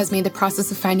Counseling has made the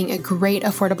process of finding a great,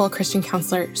 affordable Christian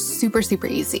counselor super, super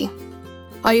easy.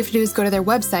 All you have to do is go to their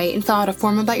website and fill out a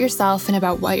form about yourself and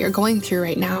about what you're going through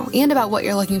right now and about what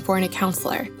you're looking for in a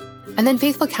counselor. And then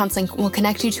Faithful Counseling will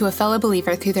connect you to a fellow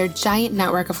believer through their giant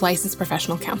network of licensed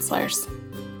professional counselors.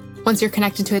 Once you're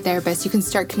connected to a therapist, you can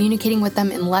start communicating with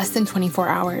them in less than 24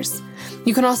 hours.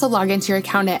 You can also log into your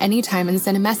account at any time and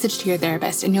send a message to your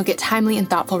therapist, and you'll get timely and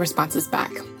thoughtful responses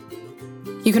back.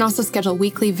 You can also schedule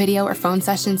weekly video or phone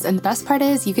sessions, and the best part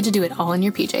is you get to do it all in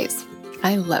your PJs.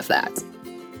 I love that.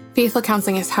 Faithful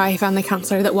Counseling is how I found the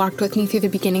counselor that walked with me through the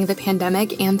beginning of the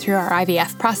pandemic and through our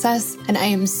IVF process, and I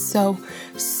am so,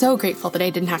 so grateful that I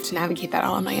didn't have to navigate that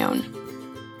all on my own.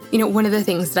 You know, one of the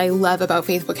things that I love about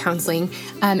Faithful Counseling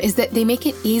is that they make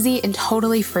it easy and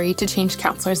totally free to change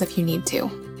counselors if you need to.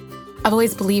 I've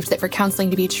always believed that for counseling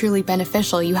to be truly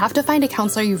beneficial, you have to find a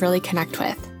counselor you really connect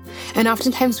with. And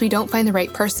oftentimes we don't find the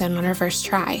right person on our first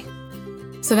try.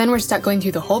 So then we're stuck going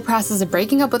through the whole process of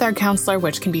breaking up with our counselor,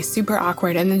 which can be super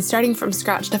awkward, and then starting from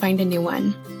scratch to find a new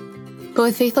one. But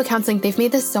with Faithful Counseling, they've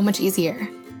made this so much easier.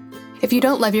 If you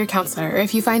don't love your counselor, or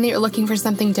if you find that you're looking for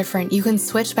something different, you can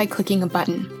switch by clicking a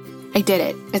button. I did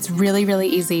it. It's really, really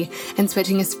easy, and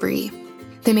switching is free.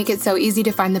 They make it so easy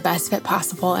to find the best fit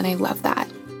possible, and I love that.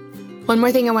 One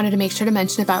more thing I wanted to make sure to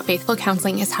mention about Faithful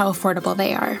Counseling is how affordable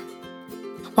they are.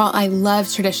 While I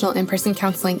love traditional in-person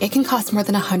counseling, it can cost more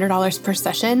than $100 per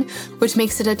session, which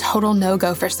makes it a total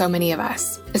no-go for so many of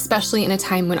us, especially in a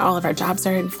time when all of our jobs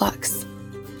are in flux.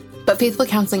 But Faithful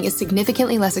Counseling is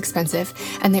significantly less expensive,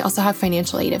 and they also have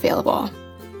financial aid available.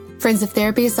 Friends, if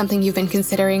therapy is something you've been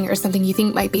considering or something you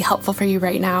think might be helpful for you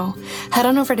right now, head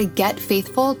on over to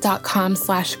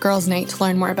getfaithful.com/girlsnight to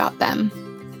learn more about them.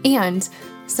 And,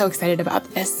 so excited about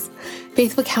this,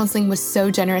 Faithful Counseling was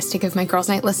so generous to give my Girls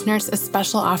Night listeners a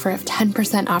special offer of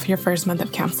 10% off your first month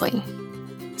of counseling.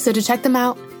 So to check them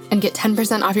out and get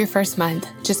 10% off your first month,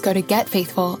 just go to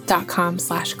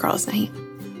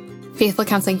getfaithful.com/girlsnight. Faithful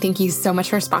Counseling, thank you so much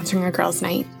for sponsoring our Girls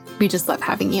Night. We just love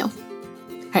having you. All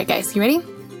right, guys, you ready?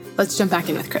 Let's jump back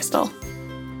in with Chrystal.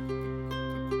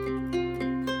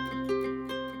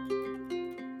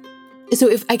 So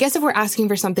if we're asking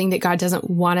for something that God doesn't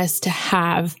want us to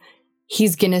have,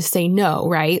 he's going to say no,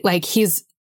 right? Like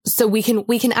so we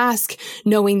can ask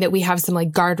knowing that we have some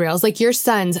like guardrails, like your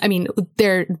sons. I mean,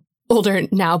 they're older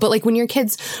now, but like when your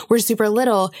kids were super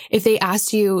little, if they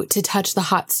asked you to touch the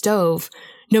hot stove,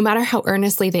 no matter how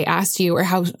earnestly they asked you or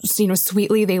how,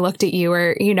 sweetly they looked at you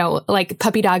or, like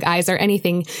puppy dog eyes or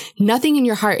anything, nothing in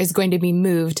your heart is going to be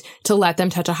moved to let them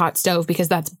touch a hot stove because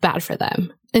that's bad for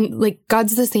them. And like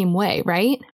God's the same way,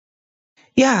 right?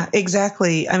 Yeah,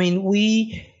 exactly. I mean,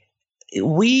 we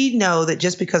know that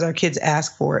just because our kids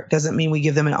ask for it doesn't mean we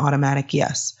give them an automatic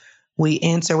yes. We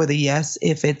answer with a yes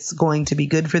if it's going to be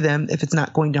good for them, if it's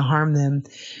not going to harm them.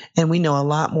 And we know a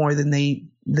lot more than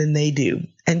they do.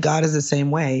 And God is the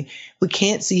same way. We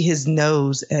can't see his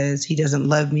no's as he doesn't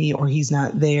love me or he's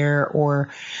not there or,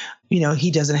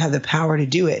 he doesn't have the power to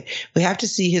do it. We have to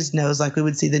see his no's like we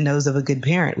would see the no's of a good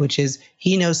parent, which is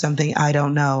he knows something I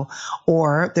don't know,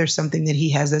 or there's something that he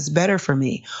has that's better for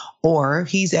me, or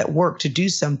he's at work to do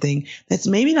something that's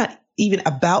maybe not even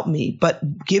about me, but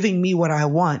giving me what I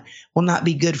want will not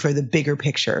be good for the bigger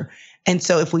picture. And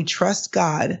so if we trust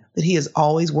God that he is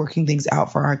always working things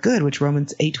out for our good, which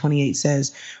Romans 8:28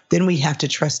 says, then we have to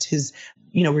trust his,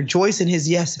 rejoice in his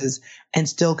yeses and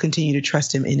still continue to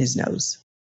trust him in his no's.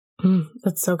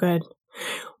 That's so good.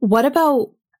 What about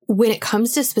when it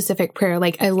comes to specific prayer?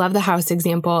 Like I love the house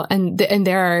example and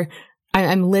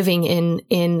I'm living in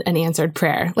an answered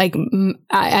prayer. Like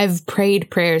I've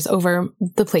prayed prayers over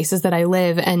the places that I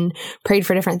live and prayed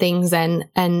for different things and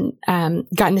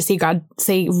gotten to see God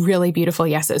say really beautiful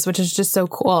yeses, which is just so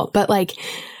cool. But like,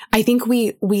 I think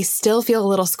we still feel a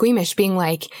little squeamish being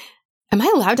like, am I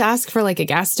allowed to ask for like a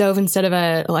gas stove instead of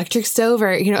an electric stove?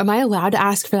 Or, am I allowed to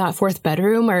ask for that fourth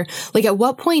bedroom? Or like, at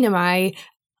what point am I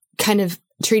kind of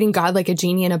treating God like a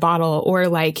genie in a bottle? Or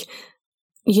like,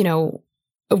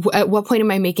 at what point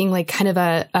am I making like kind of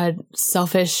a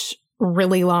selfish,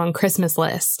 really long Christmas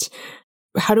list?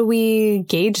 How do we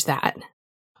gauge that?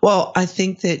 Well, I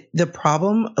think that the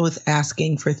problem with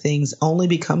asking for things only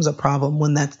becomes a problem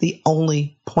when that's the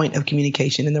only point of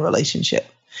communication in the relationship.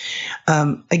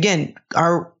 Again,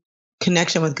 our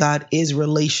connection with God is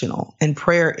relational, and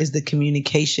prayer is the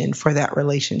communication for that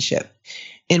relationship.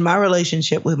 In my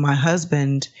relationship with my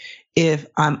husband, if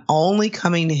I'm only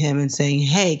coming to him and saying,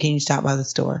 hey, can you stop by the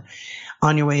store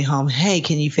on your way home? Hey,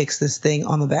 can you fix this thing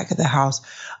on the back of the house?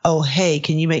 Oh, hey,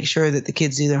 can you make sure that the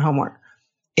kids do their homework?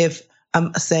 If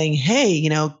I'm saying, hey,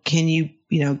 can you,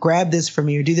 grab this for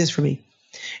me or do this for me?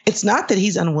 It's not that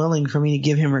he's unwilling for me to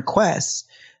give him requests.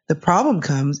 The problem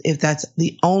comes if that's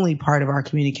the only part of our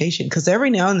communication. Because every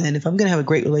now and then, if I'm going to have a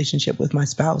great relationship with my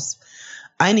spouse,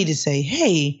 I need to say,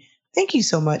 hey, thank you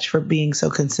so much for being so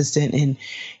consistent and,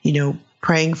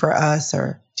 praying for us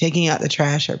or taking out the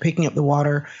trash or picking up the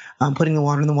water, putting the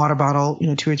water in the water bottle,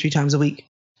 2 or 3 times a week.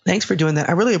 Thanks for doing that.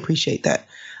 I really appreciate that.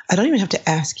 I don't even have to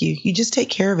ask you. You just take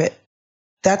care of it.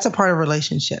 That's a part of a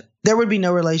relationship. There would be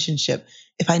no relationship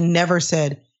if I never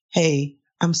said, hey,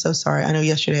 I'm so sorry. I know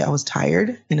yesterday I was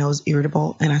tired and I was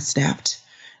irritable and I snapped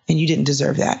and you didn't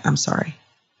deserve that. I'm sorry.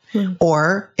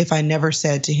 Or if I never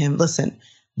said to him, listen,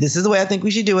 this is the way I think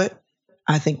we should do it.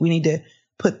 I think we need to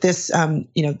put this,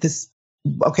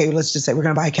 okay, let's just say we're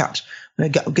going to buy a couch.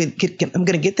 I'm going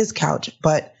to get this couch,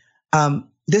 but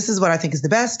this is what I think is the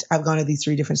best. I've gone to these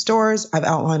 3 different stores. I've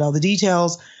outlined all the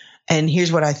details and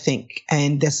here's what I think.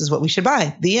 And this is what we should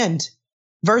buy. The end.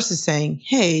 Versus saying,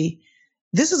 hey,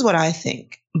 this is what I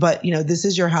think, but this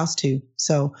is your house too.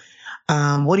 So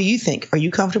what do you think? Are you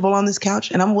comfortable on this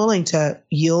couch? And I'm willing to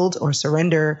yield or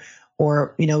surrender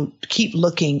or, keep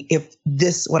looking if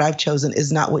what I've chosen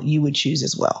is not what you would choose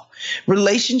as well.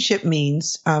 Relationship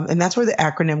means, and that's where the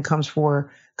acronym comes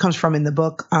from in the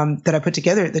book that I put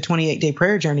together, the 28-day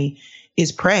prayer journey,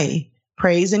 is pray,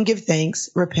 praise and give thanks,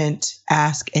 repent,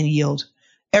 ask, and yield.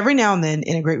 Every now and then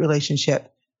in a great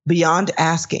relationship, beyond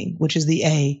asking, which is the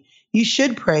A, you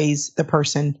should praise the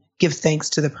person, give thanks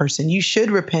to the person. You should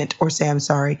repent or say, I'm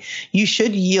sorry. You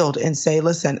should yield and say,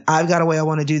 listen, I've got a way I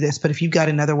want to do this, but if you've got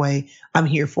another way, I'm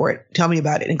here for it. Tell me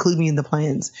about it. Include me in the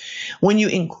plans. When you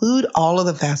include all of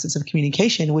the facets of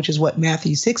communication, which is what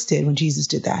Matthew 6 did when Jesus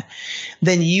did that,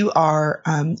 then you are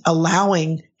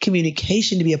allowing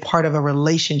communication to be a part of a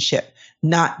relationship,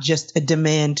 not just a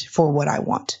demand for what I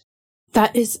want.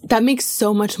 That makes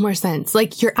so much more sense.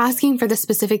 Like you're asking for the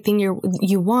specific thing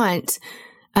you want.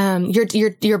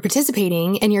 You're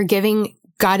participating and you're giving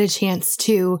God a chance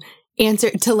to answer,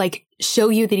 to like show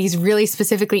you that he's really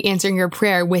specifically answering your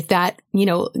prayer with that,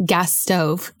 gas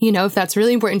stove. If that's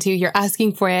really important to you, you're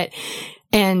asking for it.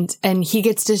 And he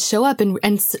gets to show up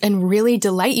and really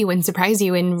delight you and surprise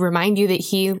you and remind you that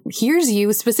he hears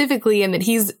you specifically and that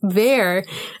he's there,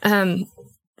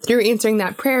 through answering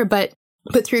that prayer. But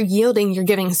through yielding, you're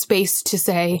giving space to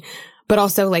say, but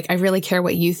also like, I really care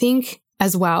what you think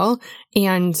as well.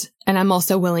 And I'm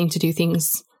also willing to do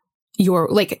things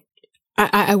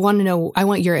I want to know, I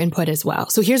want your input as well.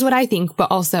 So here's what I think,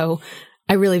 but also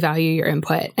I really value your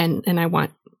input and I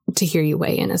want to hear you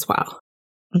weigh in as well.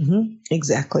 Mm-hmm.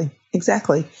 Exactly.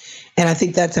 And I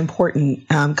think that's important.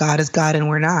 God is God and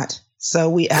we're not. So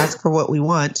we ask for what we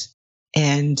want.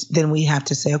 And then we have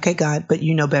to say, okay, God, but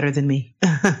you know better than me.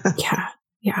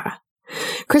 Yeah.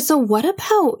 Chrystal, what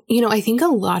about, I think a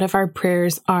lot of our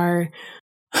prayers are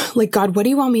like, God, what do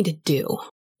you want me to do?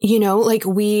 Like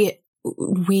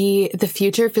the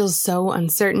future feels so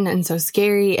uncertain and so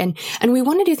scary and we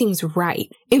want to do things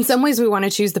right. In some ways, we want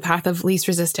to choose the path of least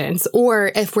resistance,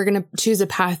 or if we're going to choose a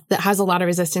path that has a lot of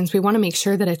resistance, we want to make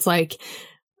sure that it's like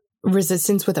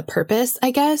resistance with a purpose,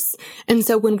 I guess. And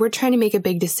so when we're trying to make a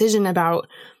big decision about,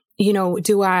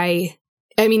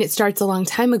 it starts a long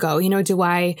time ago, do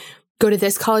I go to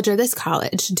this college or this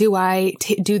college? Do I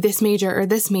do this major or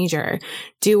this major?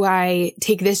 Do I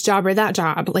take this job or that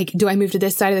job? Like, do I move to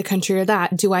this side of the country or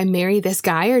that? Do I marry this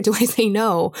guy or do I say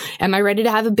no? Am I ready to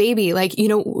have a baby? Like,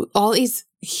 all these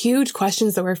huge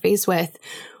questions that we're faced with,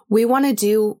 we want to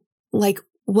do like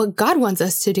what God wants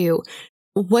us to do.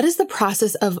 What does the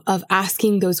process of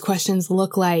asking those questions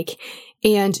look like?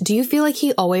 And do you feel like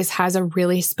he always has a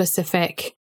really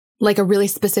specific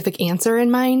answer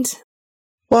in mind?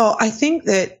 Well, I think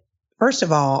that, first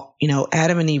of all,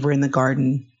 Adam and Eve were in the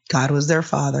garden. God was their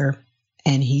father.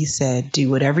 And he said, do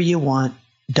whatever you want.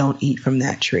 Don't eat from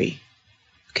that tree.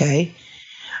 Okay.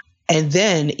 And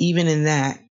then even in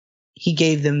that, he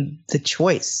gave them the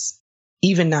choice,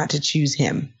 even not to choose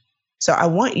him. So I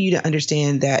want you to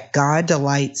understand that God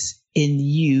delights in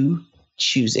you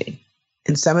choosing.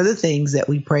 And some of the things that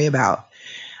we pray about,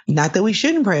 not that we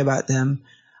shouldn't pray about them,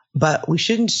 but we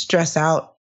shouldn't stress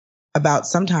out about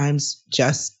sometimes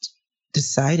just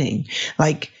deciding.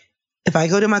 Like if I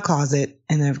go to my closet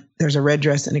and there's a red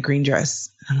dress and a green dress,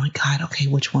 I'm like, God, okay,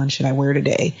 which one should I wear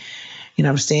today?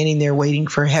 I'm standing there waiting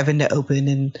for heaven to open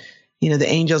and, the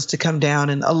angels to come down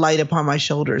and a light upon my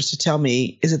shoulders to tell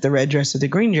me, is it the red dress or the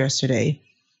green dress today?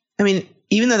 I mean,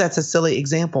 even though that's a silly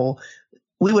example,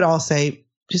 we would all say,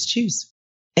 just choose.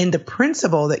 And the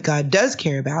principle that God does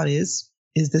care about is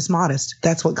this modest?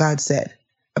 That's what God said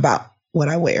about what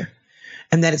I wear.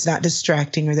 And that it's not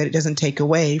distracting or that it doesn't take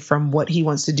away from what he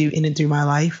wants to do in and through my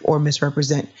life or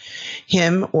misrepresent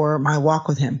him or my walk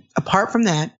with him. Apart from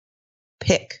that,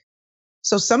 pick.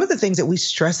 So some of the things that we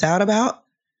stress out about,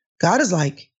 God is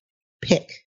like,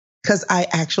 pick, because I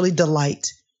actually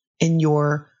delight in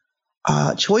your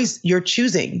choice, your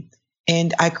choosing.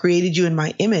 And I created you in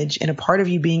my image. And a part of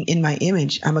you being in my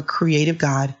image, I'm a creative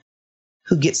God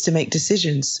who gets to make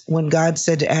decisions. When God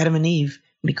said to Adam and Eve,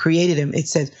 when he created him, it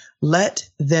said, let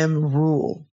them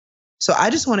rule. So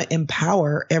I just want to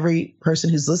empower every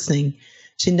person who's listening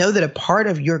to know that a part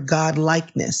of your God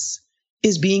likeness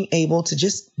is being able to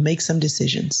just make some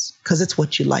decisions because it's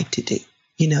what you like to do.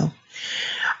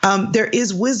 There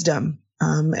is wisdom.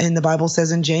 And the Bible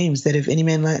says in James that if any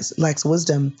man lacks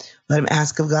wisdom, let him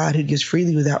ask of God who gives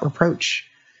freely without reproach.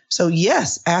 So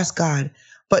yes, ask God.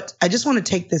 But I just want to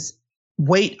take this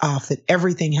weight off that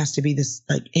everything has to be this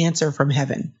like answer from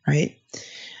heaven, right?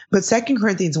 But 2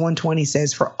 Corinthians 1:20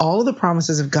 says, for all of the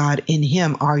promises of God in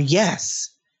him are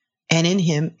yes, and in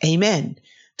him, amen,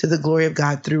 to the glory of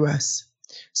God through us.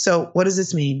 So what does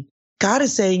this mean? God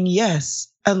is saying yes,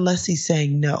 unless he's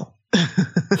saying no.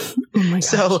 Oh my gosh.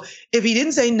 So if he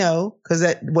didn't say no, because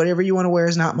that whatever you want to wear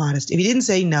is not modest. If he didn't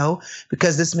say no,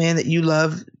 because this man that you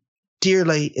love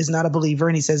dearly is not a believer,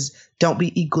 and he says, don't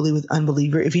be equally with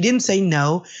unbeliever. If he didn't say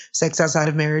no, sex outside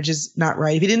of marriage is not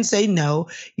right. If he didn't say no,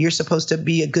 you're supposed to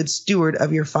be a good steward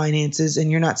of your finances,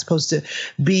 and you're not supposed to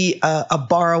be a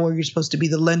borrower. You're supposed to be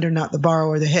the lender, not the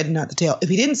borrower, the head, not the tail. If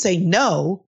he didn't say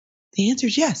no, the answer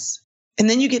is yes. And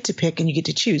then you get to pick and you get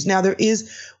to choose. Now there is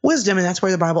wisdom, and that's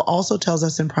where the Bible also tells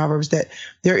us in Proverbs that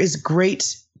there is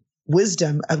great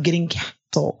wisdom of getting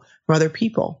counsel from other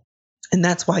people. And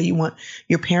that's why you want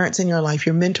your parents in your life,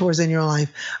 your mentors in your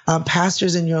life,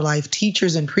 pastors in your life,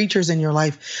 teachers and preachers in your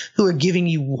life who are giving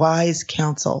you wise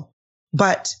counsel.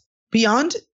 But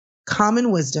beyond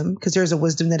common wisdom, because there's a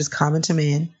wisdom that is common to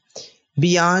man,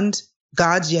 beyond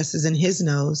God's yeses and his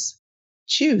nos,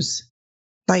 choose.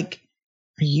 Like,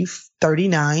 are you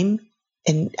 39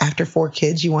 And after 4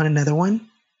 kids, you want another one?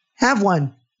 Have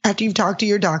one. After you've talked to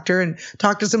your doctor and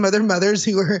talked to some other mothers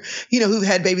who are, who've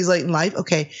had babies late in life.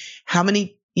 Okay. How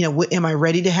many, am I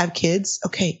ready to have kids?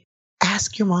 Okay.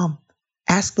 Ask your mom.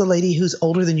 Ask the lady who's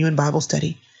older than you in Bible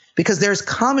study, because there's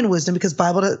common wisdom, because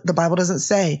the Bible doesn't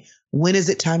say, when is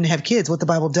it time to have kids? What the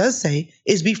Bible does say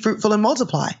is be fruitful and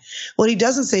multiply. What he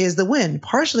doesn't say is the when,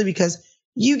 partially because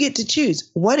you get to choose.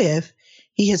 What if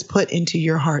he has put into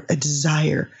your heart a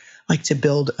desire, like to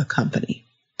build a company?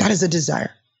 That is a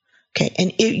desire. Okay.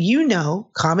 And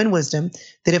common wisdom,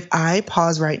 that if I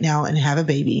pause right now and have a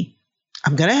baby,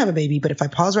 I'm going to have a baby, but if I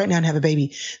pause right now and have a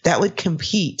baby, that would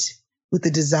compete with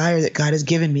the desire that God has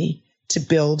given me to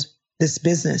build this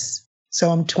business. So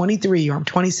I'm 23 or I'm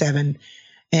 27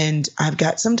 and I've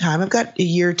got some time. I've got a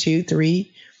year, 2,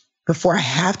 3 before I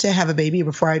have to have a baby,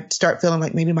 before I start feeling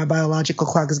like maybe my biological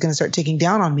clock is going to start ticking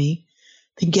down on me.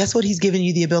 Then guess what he's given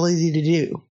you the ability to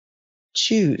do?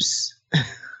 Choose.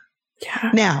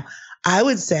 Yeah. Now, I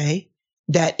would say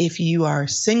that if you are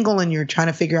single and you're trying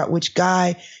to figure out which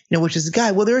is the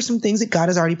guy, well, there are some things that God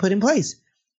has already put in place.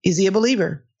 Is he a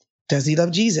believer? Does he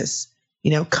love Jesus?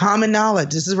 Common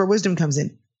knowledge. This is where wisdom comes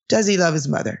in. Does he love his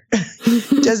mother?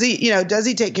 Does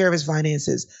he take care of his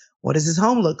finances? What does his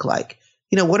home look like?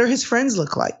 What do his friends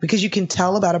look like? Because you can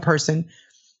tell about a person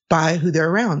by who they're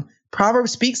around.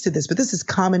 Proverbs speaks to this, but this is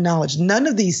common knowledge. None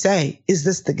of these say, is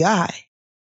this the guy?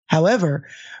 However,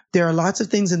 there are lots of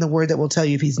things in the word that will tell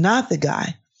you if he's not the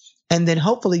guy. And then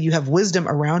hopefully you have wisdom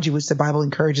around you, which the Bible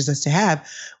encourages us to have,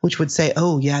 which would say,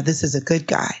 oh yeah, this is a good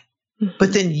guy. Mm-hmm.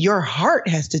 But then your heart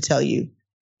has to tell you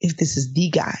if this is the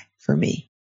guy for me.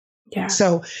 Yeah.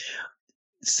 So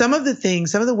some of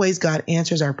the ways God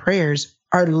answers our prayers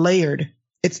are layered.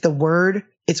 It's the word,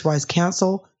 it's wise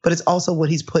counsel, but it's also what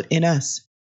he's put in us,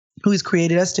 who he's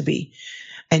created us to be.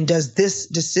 And does this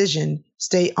decision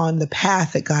stay on the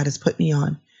path that God has put me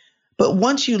on? But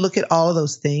once you look at all of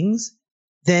those things,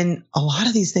 then a lot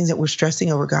of these things that we're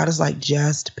stressing over, God is like,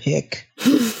 just pick,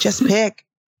 just pick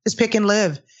and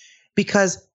live.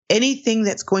 Because anything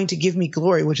that's going to give me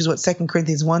glory, which is what 2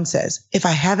 Corinthians 1 says, if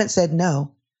I haven't said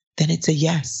no, then it's a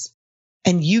yes.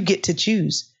 And you get to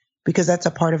choose, because that's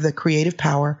a part of the creative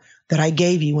power that I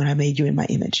gave you when I made you in my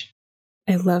image.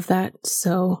 I love that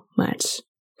so much.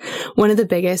 One of the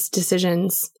biggest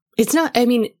decisions,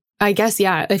 I guess,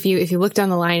 yeah, if you look down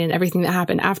the line and everything that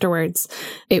happened afterwards,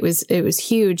 it was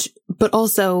huge. But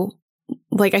also,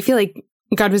 like, I feel like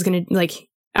God was going to, like,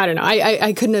 I don't know,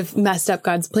 I couldn't have messed up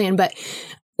God's plan. But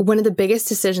one of the biggest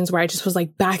decisions where I just was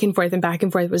like back and forth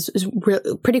was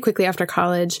pretty quickly after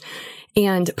college.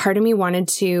 And part of me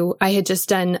I had just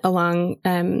done a long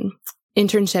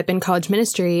internship in college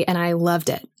ministry, and I loved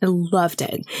it.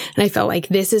 And I felt like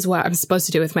this is what I'm supposed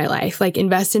to do with my life, like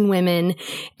invest in women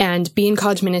and be in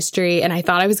college ministry. And I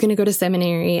thought I was going to go to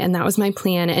seminary, and that was my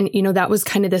plan. And, that was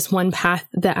kind of this one path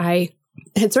that I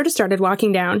had sort of started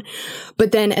walking down.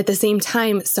 But then at the same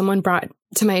time, someone brought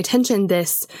to my attention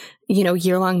this,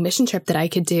 year-long mission trip that I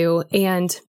could do.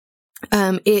 And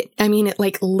it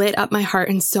like lit up my heart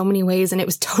in so many ways, and it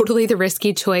was totally the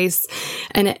risky choice.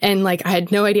 And like, I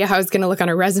had no idea how I was going to look on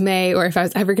a resume or if I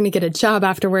was ever going to get a job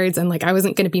afterwards. And like, I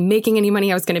wasn't going to be making any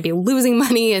money. I was going to be losing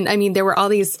money. And there were all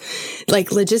these like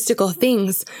logistical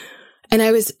things. And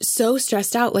I was so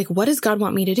stressed out. Like, what does God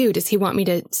want me to do? Does he want me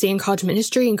to stay in college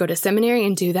ministry and go to seminary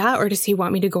and do that? Or does he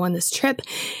want me to go on this trip?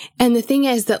 And the thing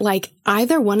is that like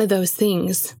either one of those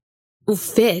things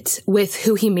fit with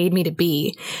who he made me to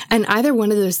be. And either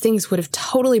one of those things would have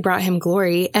totally brought him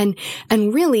glory. And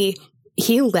really,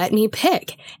 he let me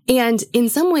pick. And in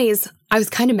some ways, I was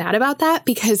kind of mad about that,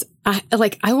 because I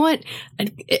kind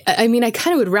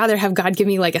of would rather have God give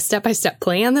me like a step-by-step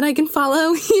plan that I can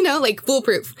follow, like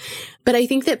foolproof. But I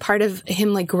think that part of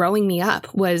him like growing me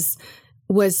up was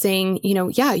saying,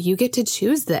 yeah, you get to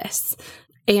choose this.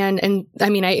 And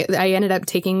I ended up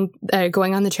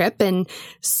going on the trip, and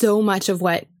so much of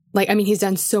what, he's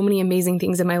done so many amazing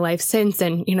things in my life since.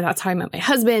 And, that's how I met my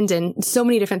husband and so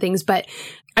many different things. But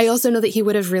I also know that he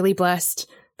would have really blessed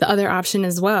the other option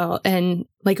as well. And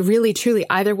like really, truly,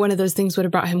 either one of those things would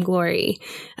have brought him glory.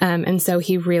 And so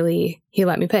he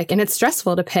let me pick, and it's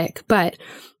stressful to pick, but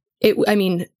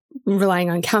relying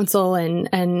on counsel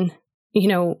and,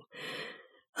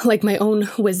 like my own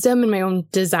wisdom and my own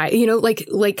desire,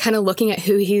 like kind of looking at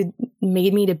who he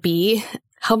made me to be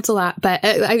helped a lot. But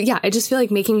I just feel like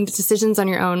making decisions on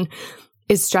your own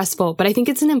is stressful, but I think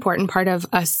it's an important part of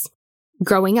us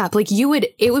growing up. Like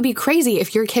it would be crazy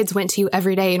if your kids went to you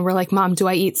every day and were like, Mom, do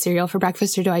I eat cereal for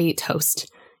breakfast or do I eat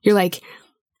toast? You're like,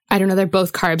 I don't know. They're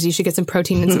both carbs. You should get some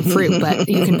protein and some fruit, but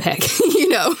you can pick,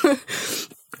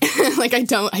 Like, I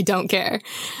don't care.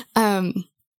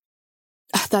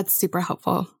 That's super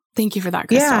helpful. Thank you for that,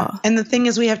 Chrystal. Yeah. And the thing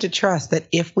is, we have to trust that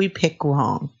if we pick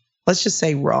wrong, let's just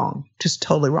say wrong, just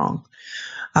totally wrong.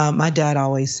 My dad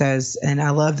always says, and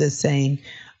I love this saying,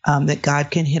 that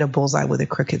God can hit a bullseye with a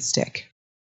crooked stick.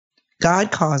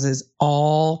 God causes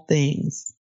all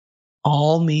things,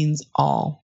 all means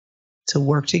all, to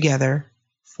work together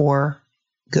for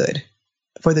good,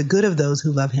 for the good of those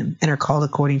who love him and are called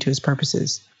according to his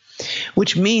purposes.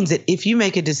 Which means that if you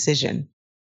make a decision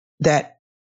that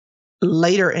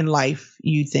later in life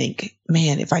you think,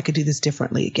 man, if I could do this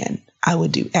differently again, I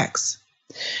would do X.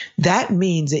 That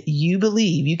means that you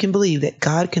can believe that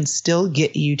God can still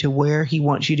get you to where he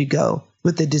wants you to go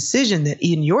with the decision that,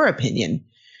 in your opinion,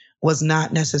 was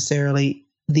not necessarily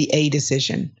the A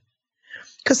decision.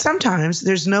 Because sometimes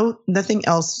there's nothing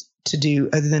else to do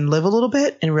other than live a little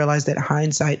bit and realize that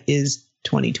hindsight is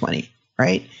 20/20,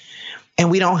 right?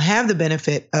 And we don't have the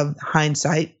benefit of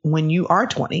hindsight when you are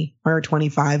 20 or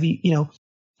 25, and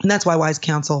that's why wise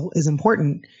counsel is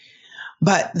important.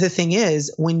 But the thing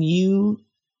is, when you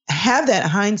have that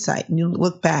hindsight and you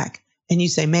look back and you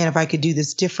say, man, if I could do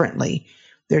this differently,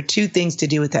 there are two things to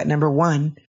do with that. Number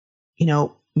one,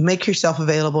 make yourself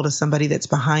available to somebody that's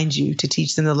behind you to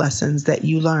teach them the lessons that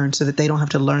you learned so that they don't have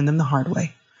to learn them the hard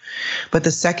way. But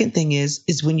the second thing is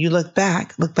when you look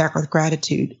back with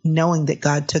gratitude, knowing that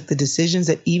God took the decisions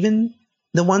that even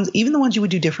the ones you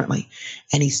would do differently,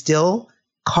 and he still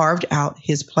carved out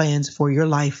his plans for your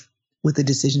life with the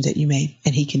decisions that you made,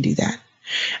 and he can do that.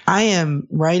 I am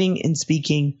writing and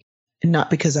speaking not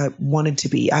because I wanted to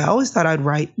be. I always thought I'd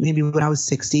write maybe when I was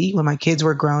 60, when my kids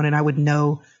were grown, and I would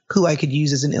know who I could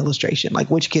use as an illustration, like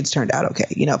which kids turned out okay,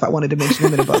 if I wanted to mention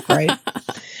them in a book, right?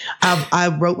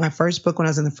 I wrote my first book when I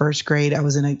was in the first grade. I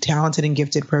was in a talented and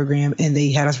gifted program, and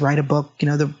they had us write a book.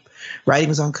 The writing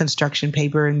was on construction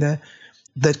paper, and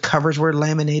the covers were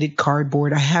laminated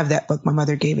cardboard. I have that book. My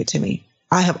mother gave it to me.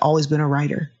 I have always been a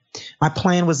writer. My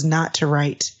plan was not to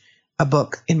write a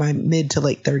book in my mid to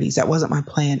late 30s. That wasn't my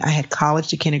plan. I had college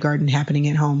to kindergarten happening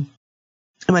at home.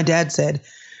 And my dad said,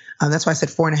 that's why I said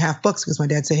 4.5 books, because my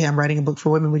dad said, hey, I'm writing a book for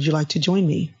women. Would you like to join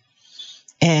me?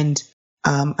 And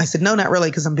I said, no, not really,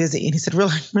 because I'm busy. And he said,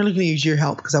 really, I'm really going to use your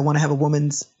help because I want to have a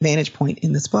woman's vantage point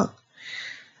in this book.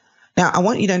 Now, I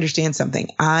want you to understand something.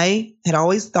 I had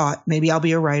always thought maybe I'll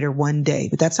be a writer one day,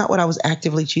 but that's not what I was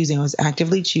actively choosing. I was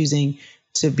actively choosing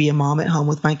to be a mom at home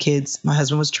with my kids. My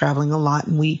husband was traveling a lot,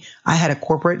 and I had a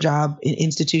corporate job in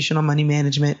institutional money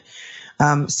management,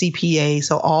 CPA,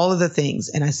 so all of the things.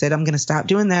 And I said, I'm going to stop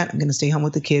doing that. I'm going to stay home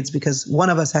with the kids because one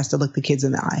of us has to look the kids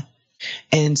in the eye.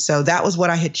 And so that was what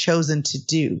I had chosen to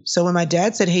do. So when my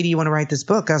dad said, hey, do you want to write this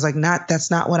book? I was like, that's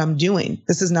not what I'm doing.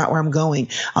 This is not where I'm going.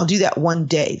 I'll do that one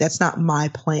day. That's not my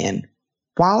plan.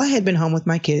 While I had been home with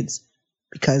my kids,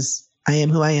 because I am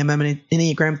who I am, I'm an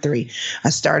Enneagram 3, I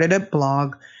started a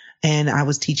blog, and I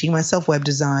was teaching myself web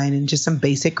design and just some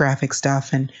basic graphic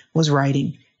stuff, and was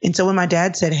writing. And so when my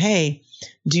dad said, hey,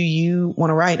 do you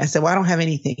want to write? I said, well, I don't have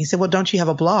anything. He said, well, don't you have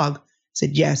a blog? I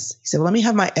said, yes. He said, well, let me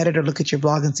have my editor look at your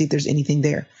blog and see if there's anything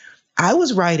there. I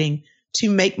was writing to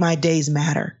make my days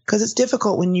matter, because it's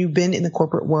difficult when you've been in the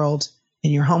corporate world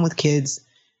and you're home with kids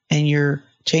and you're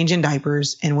changing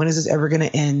diapers. And when is this ever going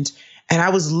to end? And I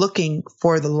was looking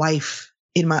for the life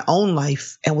in my own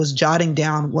life and was jotting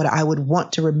down what I would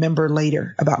want to remember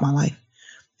later about my life.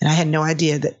 And I had no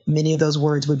idea that many of those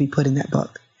words would be put in that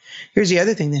book. Here's the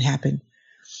other thing that happened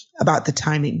about the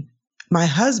timing. My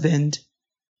husband,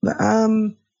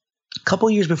 a couple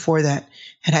years before that,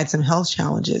 had some health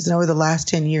challenges. And over the last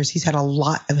 10 years, he's had a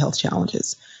lot of health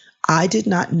challenges. I did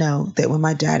not know that when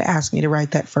my dad asked me to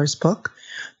write that first book,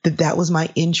 that was my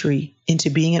entry into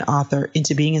being an author,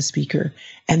 into being a speaker,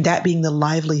 and that being the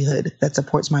livelihood that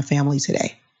supports my family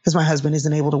today, because my husband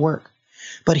isn't able to work.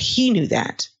 But he knew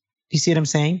that. You see what I'm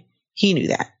saying? He knew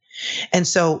that. And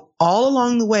so all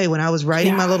along the way, when I was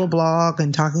writing my little blog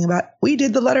and talking about, we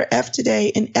did the letter F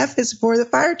today, and F is for the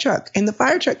fire truck, and the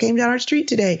fire truck came down our street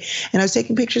today. And I was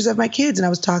taking pictures of my kids, and I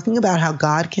was talking about how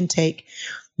God can take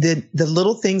the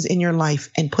little things in your life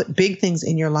and put big things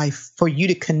in your life for you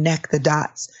to connect the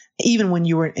dots, even when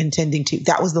you weren't intending to.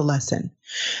 That was the lesson.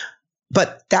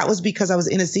 But that was because I was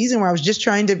in a season where I was just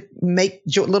trying to make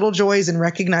little joys and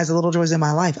recognize the little joys in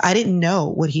my life. I didn't know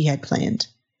what he had planned,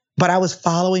 but I was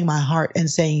following my heart and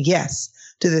saying yes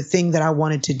to the thing that I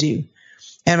wanted to do.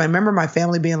 And I remember my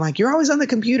family being like, you're always on the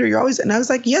computer. And I was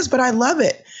like, yes, but I love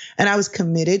it. And I was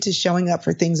committed to showing up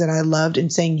for things that I loved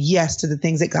and saying yes to the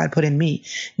things that God put in me,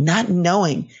 not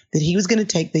knowing that he was going to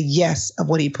take the yes of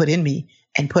what he put in me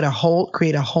and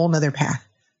create a whole nother path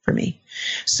for me.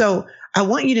 So I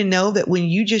want you to know that when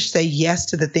you just say yes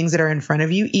to the things that are in front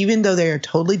of you, even though they are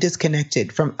totally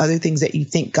disconnected from other things that you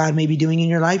think God may be doing in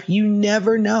your life, you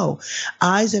never know.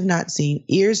 Eyes have not seen,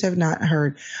 ears have not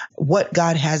heard what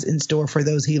God has in store for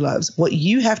those he loves. What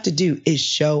you have to do is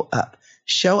show up.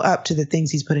 Show up to the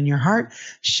things he's put in your heart.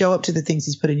 Show up to the things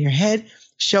he's put in your head.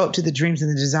 Show up to the dreams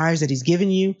and the desires that he's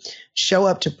given you. Show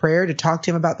up to prayer, to talk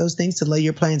to him about those things, to lay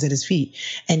your plans at his feet.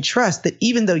 And trust that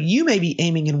even though you may be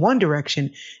aiming in one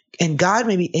direction and God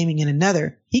may be aiming in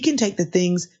another, he can take the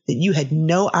things that you had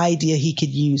no idea he could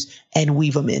use and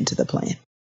weave them into the plan.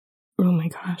 Oh my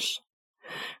gosh.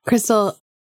 Chrystal,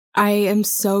 I am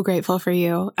so grateful for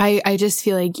you. I just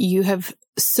feel like you have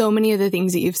so many of the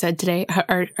things that you've said today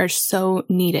are so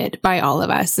needed by all of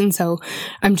us. And so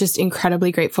I'm just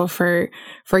incredibly grateful for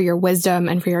your wisdom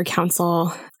and for your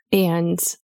counsel. And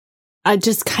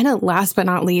just kind of last but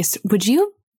not least, would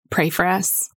you pray for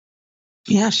us?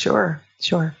 Yeah, sure.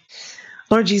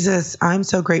 Lord Jesus, I'm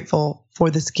so grateful for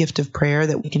this gift of prayer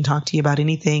that we can talk to you about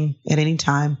anything at any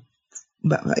time.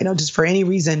 But, just for any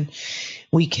reason,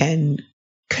 we can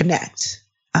connect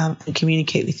and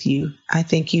communicate with you. I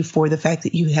thank you for the fact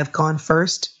that you have gone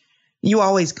first. You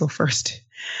always go first.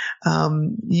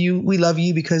 We love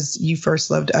you because you first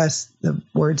loved us, the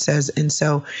word says. And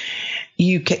so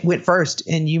you went first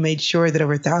and you made sure that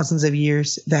over thousands of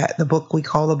years that the book we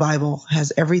call the Bible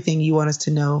has everything you want us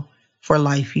to know for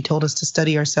life. You told us to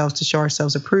study ourselves, to show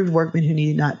ourselves approved workmen who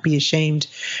need not be ashamed,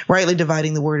 rightly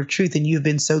dividing the word of truth. And you've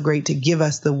been so great to give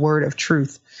us the word of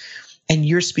truth. And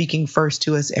you're speaking first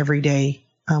to us every day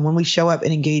when we show up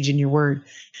and engage in your word.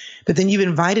 But then you've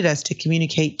invited us to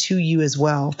communicate to you as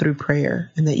well through prayer,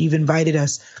 and that you've invited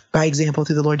us by example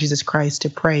through the Lord Jesus Christ to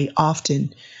pray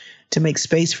often, to make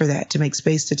space for that, to make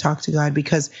space to talk to God,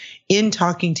 because in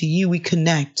talking to you, we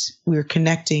connect. We're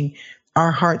connecting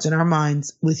our hearts and our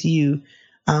minds with you.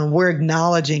 We're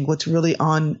acknowledging what's really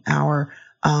on our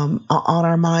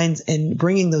minds and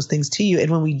bringing those things to you.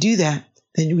 And when we do that,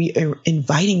 then we're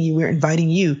inviting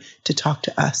you to talk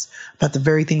to us about the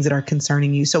very things that are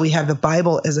concerning you. So we have the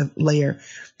Bible as a layer.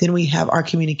 Then we have our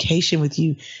communication with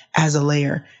you as a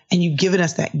layer. And you've given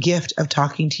us that gift of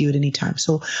talking to you at any time.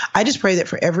 So I just pray that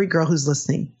for every girl who's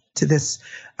listening to this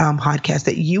podcast,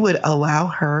 that you would allow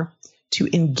her to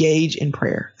engage in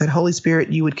prayer, that Holy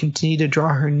Spirit, you would continue to draw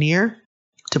her near,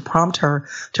 to prompt her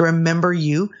to remember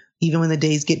you, even when the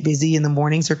days get busy and the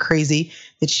mornings are crazy,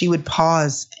 that she would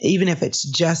pause, even if it's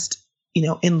just,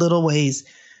 in little ways,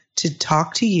 to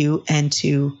talk to you and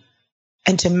to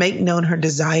make known her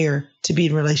desire to be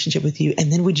in relationship with you.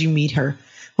 And then would you meet her?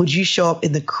 Would you show up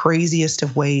in the craziest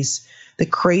of ways,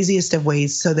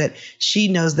 so that she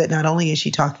knows that not only is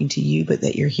she talking to you, but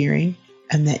that you're hearing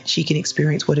and that she can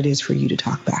experience what it is for you to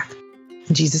talk back.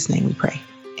 In Jesus' name we pray.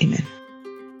 Amen.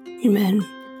 Amen.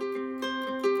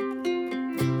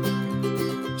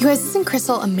 You guys, isn't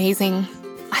Chrystal amazing?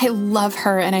 I love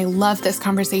her and I love this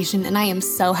conversation, and I am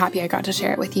so happy I got to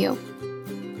share it with you.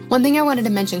 One thing I wanted to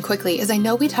mention quickly is I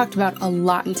know we talked about a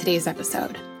lot in today's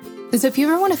episode. And so if you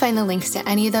ever want to find the links to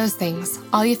any of those things,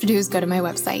 all you have to do is go to my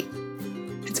website.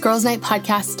 It's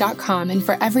girlsnightpodcast.com, and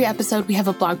for every episode, we have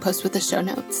a blog post with the show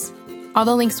notes. All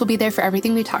the links will be there for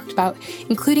everything we talked about,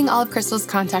 including all of Chrystal's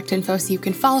contact info so you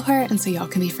can follow her and so y'all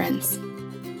can be friends.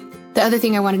 The other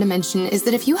thing I wanted to mention is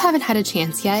that if you haven't had a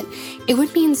chance yet, it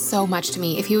would mean so much to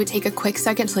me if you would take a quick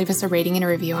second to leave us a rating and a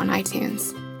review on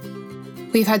iTunes.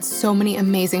 We've had so many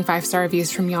amazing 5-star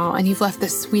reviews from y'all, and you've left the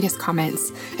sweetest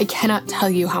comments. I cannot tell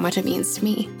you how much it means to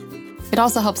me. It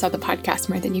also helps out the podcast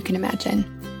more than you can imagine.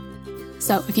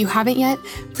 So if you haven't yet,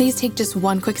 please take just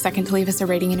one quick second to leave us a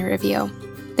rating and a review.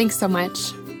 Thanks so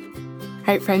much. All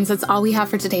right, friends, that's all we have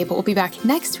for today, but we'll be back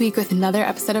next week with another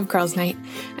episode of Girls Night.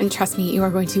 And trust me, you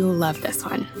are going to love this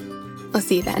one. I'll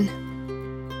see you then.